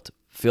 They helped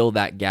fill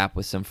that gap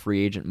with some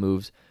free agent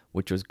moves,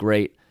 which was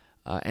great.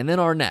 And then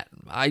Arnett.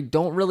 I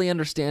don't really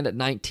understand at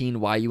 19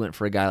 why you went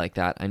for a guy like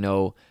that. I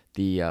know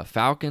the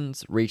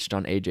Falcons reached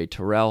on A.J.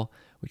 Terrell.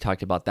 We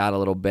talked about that a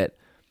little bit.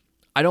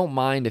 I don't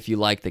mind if you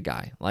like the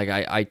guy. Like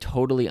I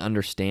totally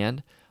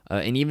understand.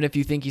 And even if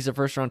you think he's a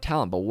first-round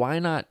talent, but why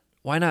not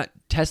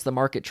test the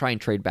market, try and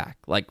trade back?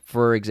 Like,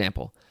 for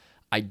example,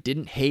 I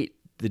didn't hate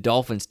the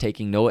Dolphins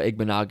taking Noah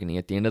Igbenogany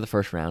at the end of the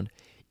first round,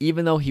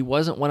 even though he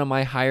wasn't one of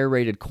my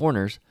higher-rated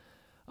corners.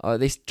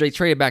 They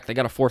traded back. They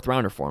got a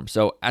 4th-rounder for him.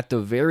 So at the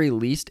very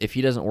least, if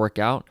he doesn't work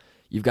out,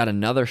 you've got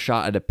another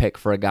shot at a pick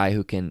for a guy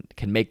who can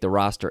make the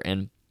roster,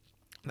 and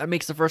that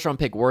makes the first-round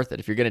pick worth it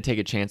if you're going to take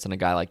a chance on a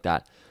guy like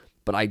that.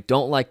 but I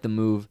don't like the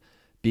move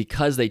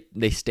because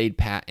they stayed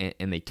pat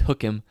and they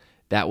took him.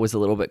 That was a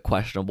little bit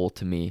questionable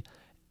to me.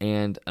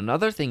 And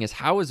another thing is,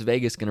 how is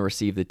Vegas going to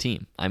receive the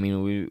team? I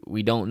mean,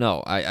 we don't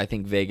know. I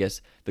think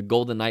Vegas, the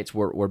Golden Knights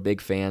were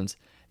big fans,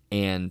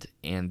 and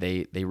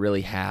they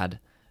really had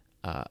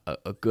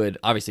a good,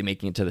 obviously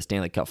making it to the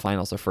Stanley Cup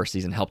Finals their first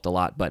season helped a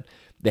lot, but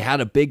they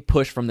had a big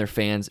push from their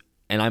fans,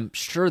 and I'm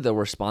sure they'll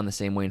respond the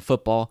same way in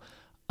football.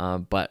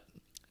 But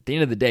at the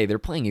end of the day, they're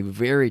playing a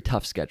very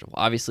tough schedule.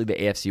 Obviously, the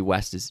AFC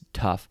West is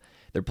tough.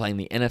 They're playing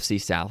the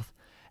NFC South,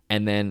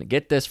 and then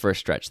get this for a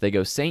stretch. They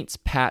go Saints,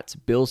 Pats,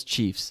 Bills,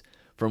 Chiefs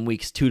from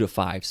weeks 2 to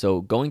 5. So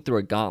going through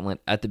a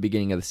gauntlet at the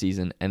beginning of the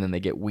season, and then they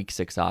get week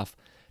 6 off.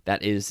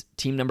 That is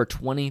team number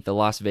 20, the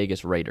Las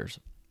Vegas Raiders.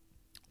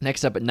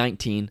 Next up at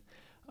 19,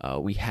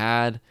 we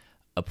had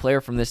a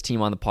player from this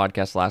team on the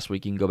podcast last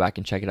week. You can go back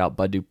and check it out,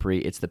 Bud Dupree.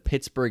 It's the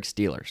Pittsburgh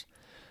Steelers.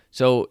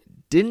 So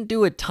didn't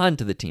do a ton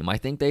to the team. I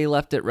think they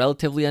left it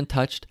relatively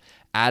untouched.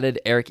 Added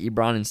Eric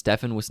Ebron and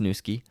Stefan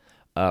Wisniewski.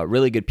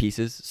 Really good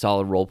pieces,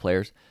 solid role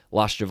players.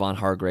 Lost Javon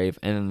Hargrave.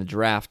 And in the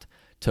draft,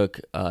 took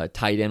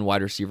tight end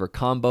wide receiver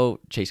combo,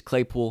 Chase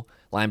Claypool,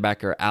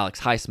 linebacker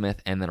Alex Highsmith,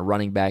 and then a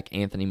running back,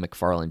 Anthony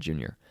McFarland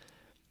Jr.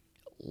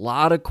 A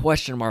lot of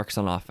question marks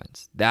on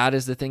offense. That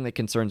is the thing that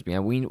concerns me.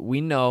 And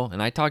we know,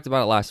 and I talked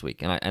about it last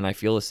week, and I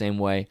feel the same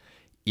way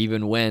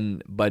even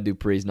when Bud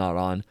Dupree's not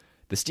on.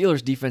 The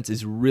Steelers' defense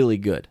is really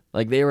good.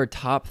 Like, they were a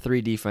top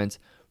 3 defense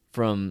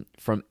from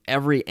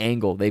every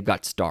angle. They've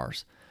got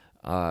stars.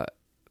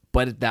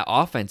 But that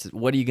offense,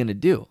 what are you going to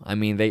do? I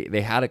mean,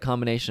 they had a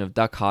combination of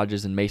Duck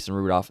Hodges and Mason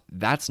Rudolph.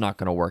 That's not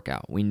going to work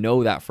out. We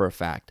know that for a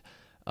fact.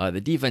 The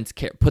defense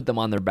put them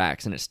on their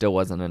backs, and it still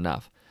wasn't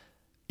enough.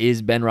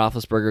 Is Ben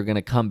Roethlisberger going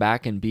to come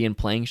back and be in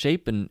playing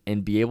shape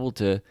and be able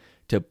to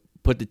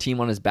put the team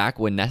on his back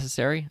when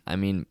necessary? I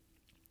mean,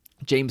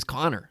 James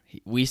Conner,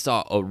 we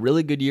saw a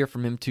really good year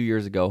from him 2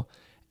 years ago,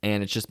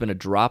 and it's just been a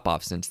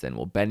drop-off since then.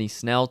 Will Benny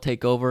Snell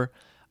take over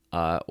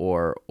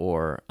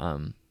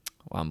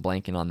I'm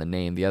blanking on the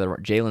name. The other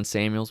one, Jalen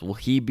Samuels, will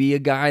he be a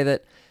guy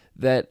that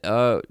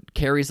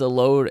carries a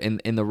load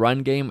in the run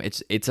game?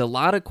 It's a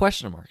lot of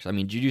question marks. I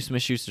mean, Juju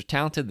Smith-Schuster's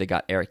talented. They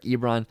got Eric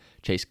Ebron,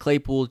 Chase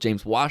Claypool,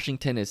 James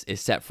Washington is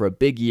set for a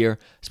big year,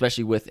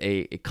 especially with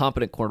a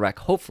competent quarterback,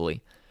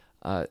 hopefully.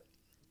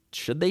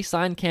 Should they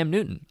sign Cam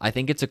Newton? I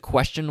think it's a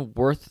question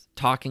worth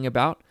talking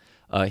about.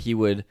 He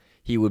would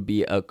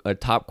be a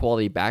top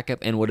quality backup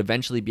and would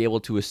eventually be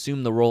able to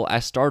assume the role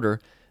as starter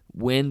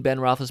when Ben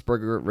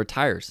Roethlisberger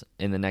retires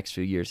in the next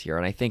few years here.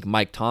 And I think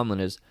Mike Tomlin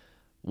is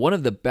one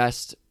of the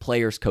best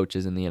players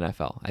coaches in the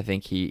NFL. I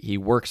think he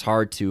works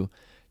hard to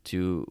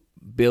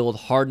build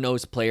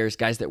hard-nosed players,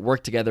 guys that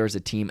work together as a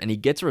team, and he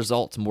gets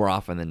results more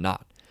often than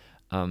not.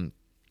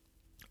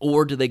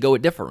 Or do they go a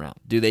different route?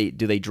 Do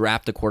they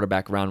draft a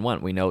quarterback round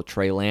 1? We know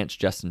Trey Lance,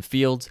 Justin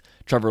Fields,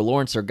 Trevor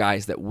Lawrence are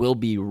guys that will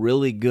be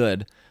really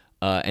good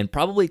and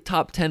probably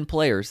top 10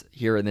 players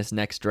here in this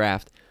next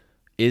draft.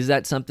 Is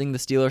that something the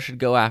Steelers should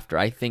go after?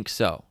 I think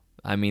so.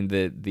 I mean,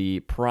 the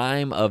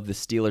prime of the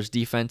Steelers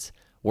defense,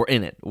 we're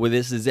in it. Well,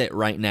 this is it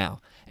right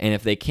now. And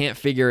if they can't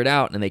figure it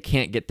out and they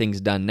can't get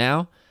things done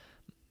now,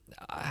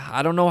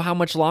 I don't know how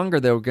much longer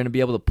they're going to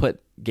be able to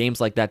put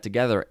games like that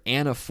together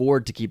and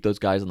afford to keep those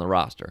guys on the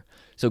roster.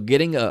 So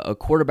getting a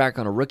quarterback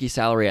on a rookie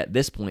salary at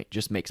this point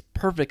just makes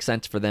perfect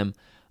sense for them.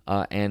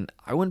 And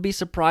I wouldn't be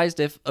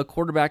surprised if a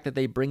quarterback that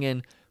they bring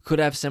in could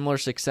have similar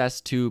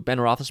success to Ben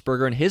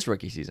Roethlisberger in his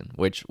rookie season,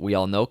 which we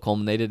all know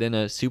culminated in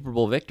a Super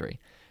Bowl victory.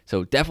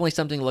 So definitely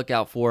something to look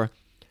out for.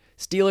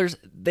 Steelers,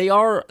 they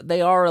are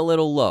a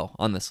little low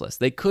on this list.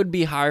 They could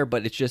be higher,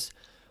 but it's just,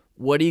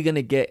 what are you going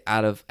to get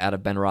out of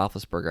Ben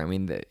Roethlisberger? I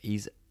mean,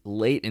 he's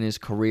late in his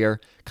career,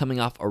 coming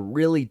off a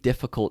really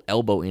difficult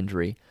elbow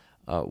injury.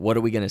 What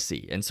are we going to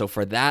see? And so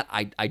for that,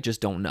 I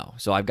just don't know.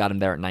 So I've got him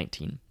there at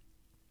 19.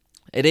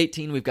 At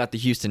 18, we've got the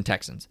Houston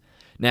Texans.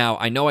 Now,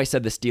 I know I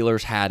said the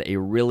Steelers had a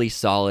really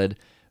solid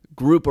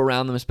group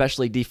around them,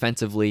 especially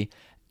defensively,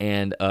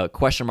 and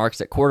question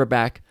marks at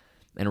quarterback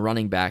and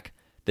running back.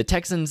 The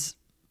Texans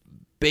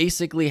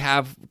basically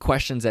have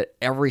questions at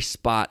every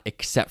spot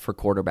except for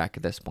quarterback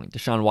at this point.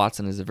 Deshaun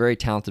Watson is a very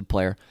talented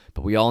player,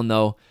 but we all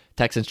know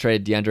Texans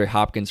traded DeAndre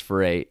Hopkins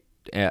for a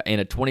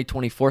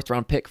 2020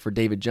 fourth-round pick for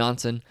David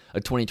Johnson,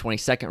 a 2020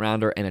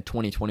 second-rounder, and a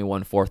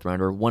 2021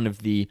 fourth-rounder, one of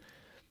the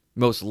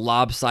most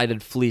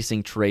lopsided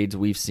fleecing trades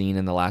we've seen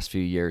in the last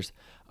few years.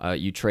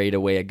 You trade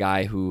away a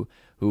guy who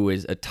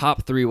is a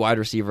top 3 wide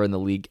receiver in the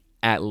league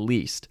at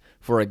least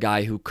for a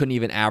guy who couldn't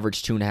even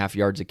average 2.5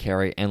 yards a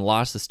carry and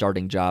lost the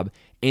starting job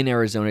in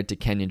Arizona to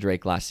Kenyon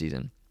Drake last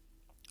season.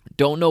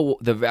 Don't know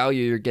the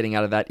value you're getting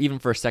out of that, even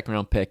for a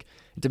second-round pick.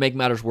 To make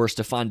matters worse,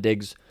 Stephon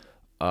Diggs,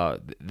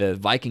 the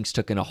Vikings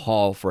took in a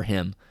haul for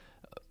him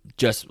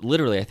just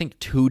literally, I think,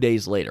 2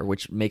 days later,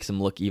 which makes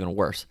him look even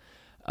worse.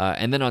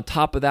 And then on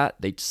top of that,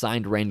 they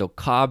signed Randall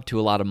Cobb to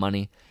a lot of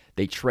money.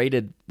 They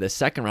traded the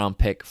second-round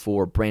pick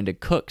for Brandon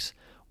Cooks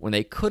when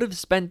they could have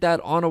spent that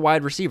on a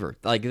wide receiver.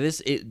 Like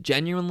this, it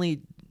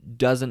genuinely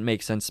doesn't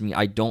make sense to me.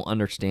 I don't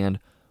understand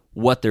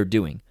what they're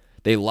doing.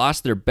 They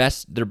lost their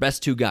best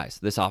two guys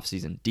this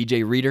offseason.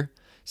 DJ Reader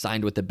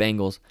signed with the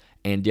Bengals,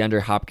 and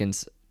DeAndre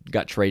Hopkins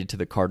got traded to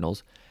the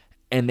Cardinals.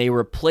 And they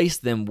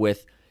replaced them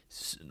with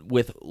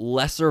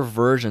lesser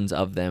versions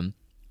of them,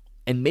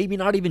 and maybe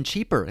not even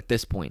cheaper at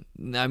this point.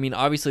 I mean,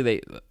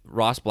 obviously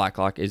Ross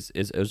Blacklock is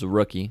a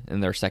rookie in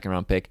their second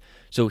round pick,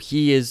 so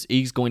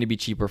he's going to be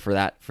cheaper for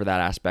that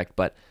aspect.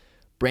 But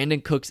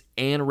Brandon Cooks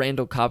and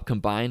Randall Cobb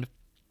combined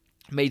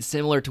made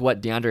similar to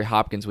what DeAndre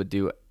Hopkins would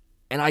do,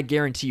 and I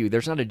guarantee you,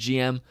 there's not a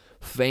GM,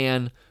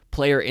 fan,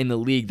 player in the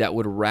league that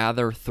would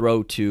rather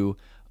throw to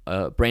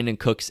Brandon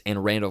Cooks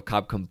and Randall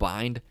Cobb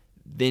combined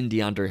than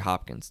DeAndre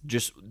Hopkins.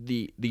 Just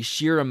the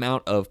sheer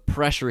amount of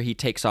pressure he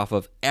takes off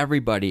of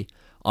everybody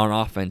on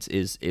offense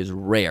is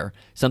rare,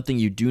 something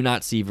you do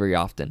not see very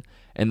often.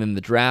 And then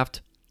the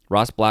draft,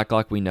 Ross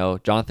Blacklock, we know,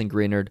 Jonathan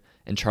Greenard,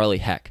 and Charlie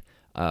Heck.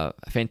 A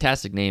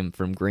fantastic name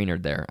from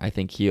Greenard there. I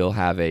think he'll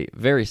have a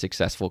very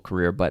successful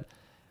career, but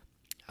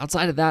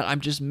outside of that, I'm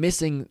just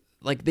missing,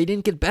 like, they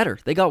didn't get better.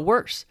 They got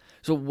worse.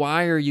 So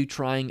why are you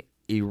trying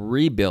a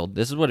rebuild?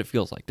 This is what it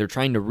feels like. They're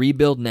trying to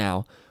rebuild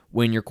now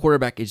when your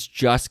quarterback is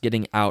just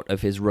getting out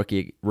of his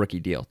rookie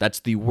deal. That's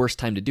the worst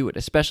time to do it,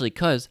 especially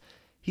because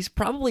he's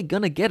probably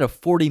going to get a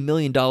 $40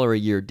 million a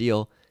year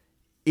deal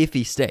if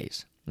he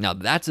stays. Now,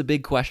 that's a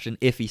big question.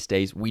 If he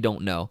stays, we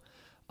don't know.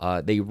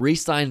 They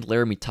re-signed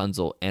Laramie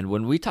Tunzel, and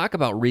when we talk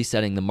about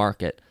resetting the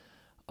market,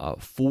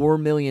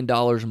 $4 million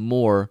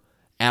more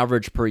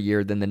average per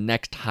year than the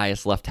next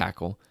highest left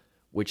tackle,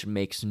 which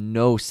makes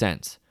no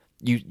sense.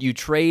 You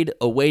trade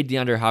away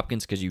DeAndre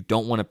Hopkins because you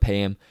don't want to pay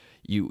him.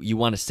 You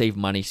want to save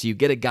money, so you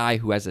get a guy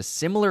who has a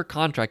similar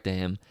contract to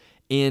him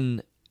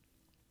in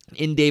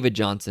David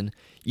Johnson.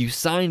 You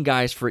sign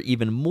guys for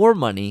even more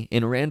money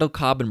in Randall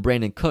Cobb and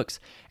Brandon Cooks,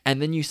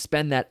 and then you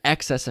spend that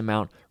excess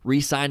amount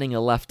re-signing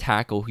a left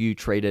tackle who you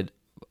traded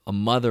a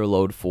mother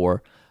load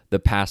for the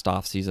past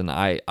offseason.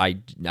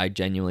 I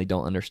genuinely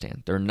don't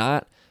understand. They're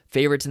not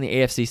favorites in the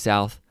AFC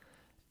South,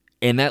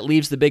 and that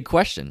leaves the big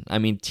question. I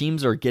mean,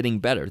 teams are getting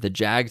better. The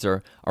Jags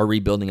are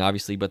rebuilding,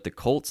 obviously, but the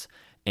Colts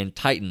and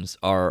Titans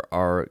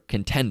are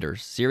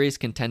contenders, serious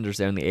contenders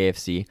there in the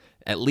AFC,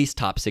 at least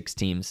top 6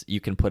 teams. You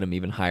can put them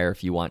even higher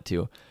if you want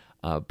to.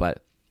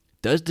 But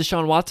does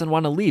Deshaun Watson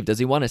want to leave? Does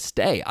he want to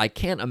stay? I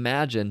can't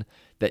imagine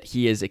that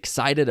he is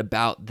excited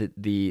about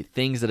the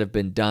things that have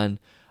been done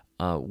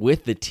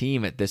with the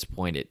team at this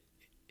point. It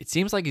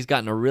seems like he's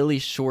gotten a really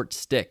short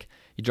stick.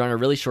 He's drawn a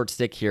really short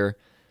stick here.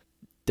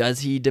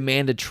 Does he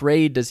demand a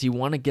trade? Does he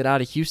want to get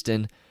out of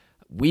Houston?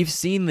 We've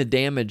seen the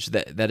damage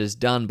that is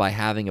done by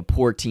having a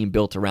poor team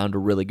built around a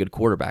really good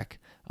quarterback.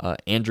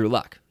 Andrew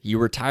Luck, he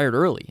retired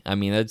early. I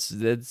mean, that's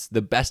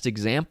the best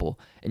example,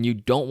 and you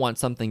don't want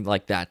something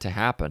like that to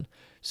happen.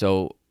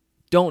 So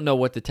don't know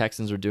what the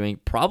Texans are doing.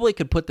 Probably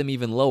could put them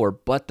even lower,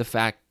 but the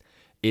fact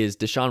is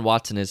Deshaun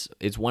Watson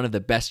is one of the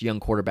best young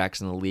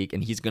quarterbacks in the league,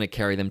 and he's going to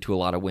carry them to a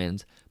lot of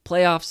wins.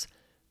 Playoffs,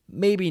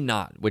 maybe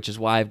not, which is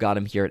why I've got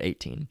him here at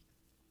 18.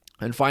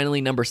 And finally,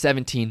 number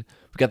 17,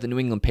 we've got the New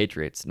England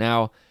Patriots.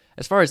 Now,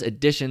 as far as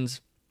additions,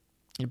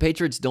 the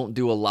Patriots don't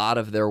do a lot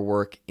of their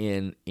work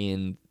in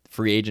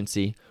free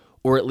agency,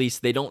 or at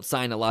least they don't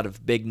sign a lot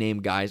of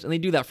big-name guys, and they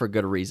do that for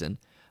good reason.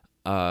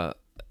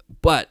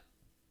 But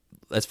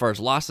as far as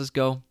losses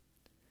go,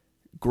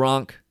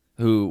 Gronk,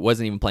 who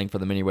wasn't even playing for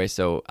them anyway,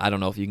 so I don't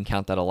know if you can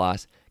count that a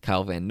loss.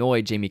 Kyle Van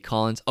Noy, Jamie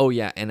Collins,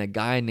 and a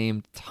guy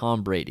named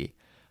Tom Brady.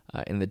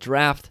 In the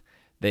draft,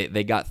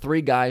 they got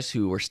 3 guys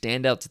who were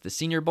standouts at the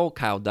Senior Bowl.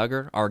 Kyle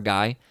Duggar, our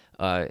guy.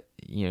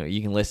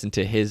 You can listen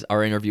to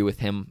our interview with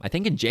him, I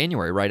think in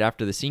January, right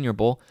after the Senior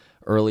Bowl,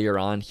 earlier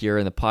on here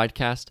in the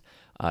podcast.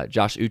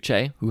 Josh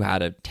Uche, who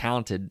had a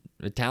talented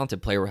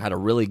player, had a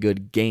really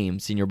good game,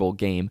 Senior Bowl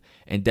game,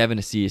 and Devin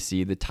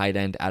Asiasi, the tight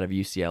end out of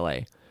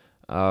UCLA.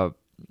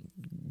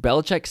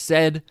 Belichick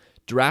said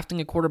drafting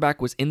a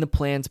quarterback was in the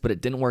plans, but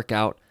it didn't work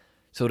out.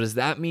 So does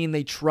that mean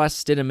they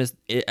trust Stidham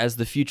as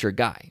the future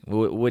guy?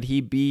 Can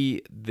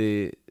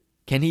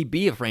he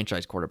be a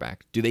franchise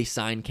quarterback? Do they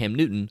sign Cam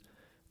Newton?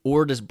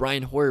 Or does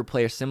Brian Hoyer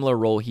play a similar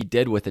role he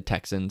did with the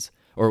Texans,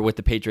 or with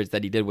the Patriots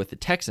that he did with the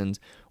Texans,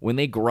 when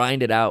they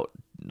grind it out,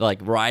 like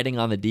riding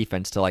on the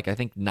defense to I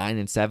think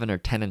 9-7 or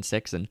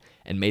 10-6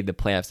 and made the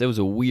playoffs? It was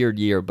a weird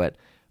year, but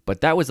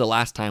that was the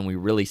last time we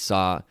really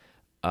saw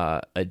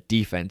a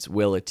defense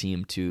will a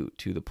team to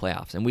the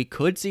playoffs. And we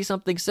could see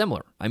something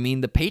similar. I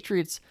mean, the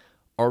Patriots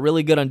are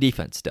really good on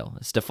defense still.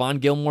 Stephon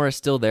Gilmore is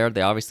still there.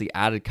 They obviously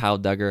added Kyle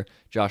Duggar,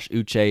 Josh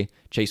Uche,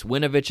 Chase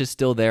Winovich is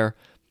still there.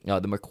 The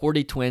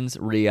McCourty twins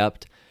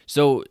re-upped.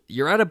 So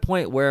you're at a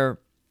point where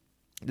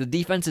the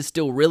defense is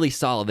still really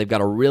solid. They've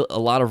got a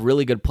lot of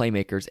really good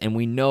playmakers, and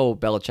we know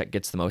Belichick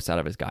gets the most out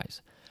of his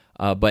guys.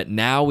 But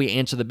now we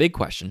answer the big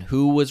question.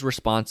 Who was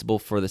responsible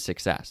for the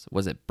success?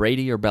 Was it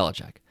Brady or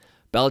Belichick?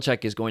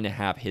 Belichick is going to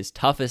have his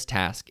toughest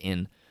task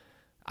in,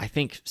 I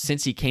think,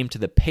 since he came to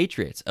the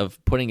Patriots, of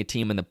putting a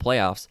team in the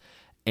playoffs,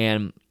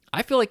 and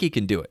I feel like he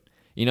can do it.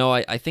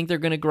 I think they're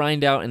going to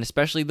grind out, and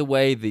especially the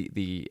way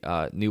the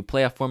new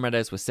playoff format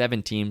is with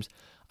 7 teams,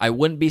 I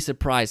wouldn't be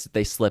surprised if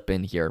they slip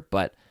in here.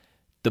 But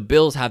the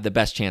Bills have the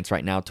best chance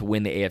right now to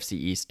win the AFC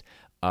East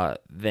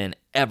than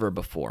ever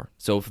before.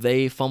 So if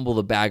they fumble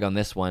the bag on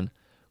this one,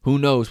 who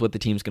knows what the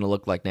team's going to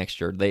look like next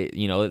year?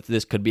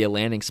 This could be a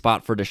landing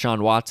spot for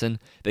Deshaun Watson.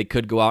 They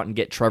could go out and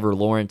get Trevor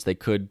Lawrence. They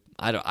could,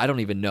 I don't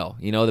even know.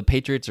 The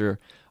Patriots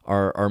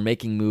are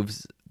making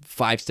moves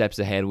 5 steps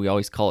ahead. We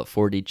always call it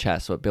 4D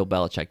chess, what Bill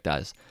Belichick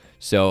does.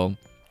 So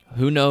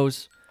who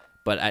knows?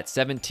 But at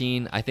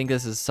 17, I think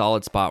this is a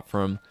solid spot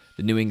from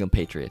the New England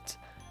Patriots.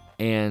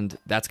 And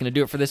that's going to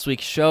do it for this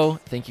week's show.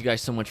 Thank you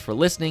guys so much for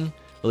listening.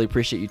 Really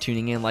appreciate you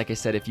tuning in. Like I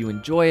said, if you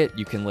enjoy it,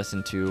 you can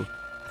listen to,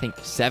 I think,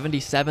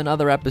 77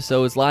 other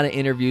episodes, a lot of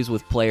interviews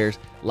with players,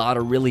 a lot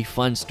of really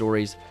fun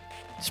stories.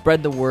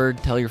 Spread the word,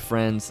 tell your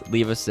friends,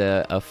 leave us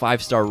a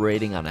 5-star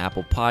rating on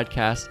Apple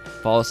Podcasts.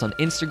 Follow us on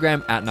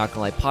Instagram at Not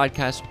Gonna Lie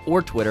Podcast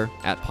or Twitter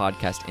at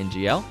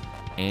PodcastNGL.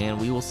 And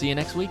we will see you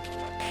next week.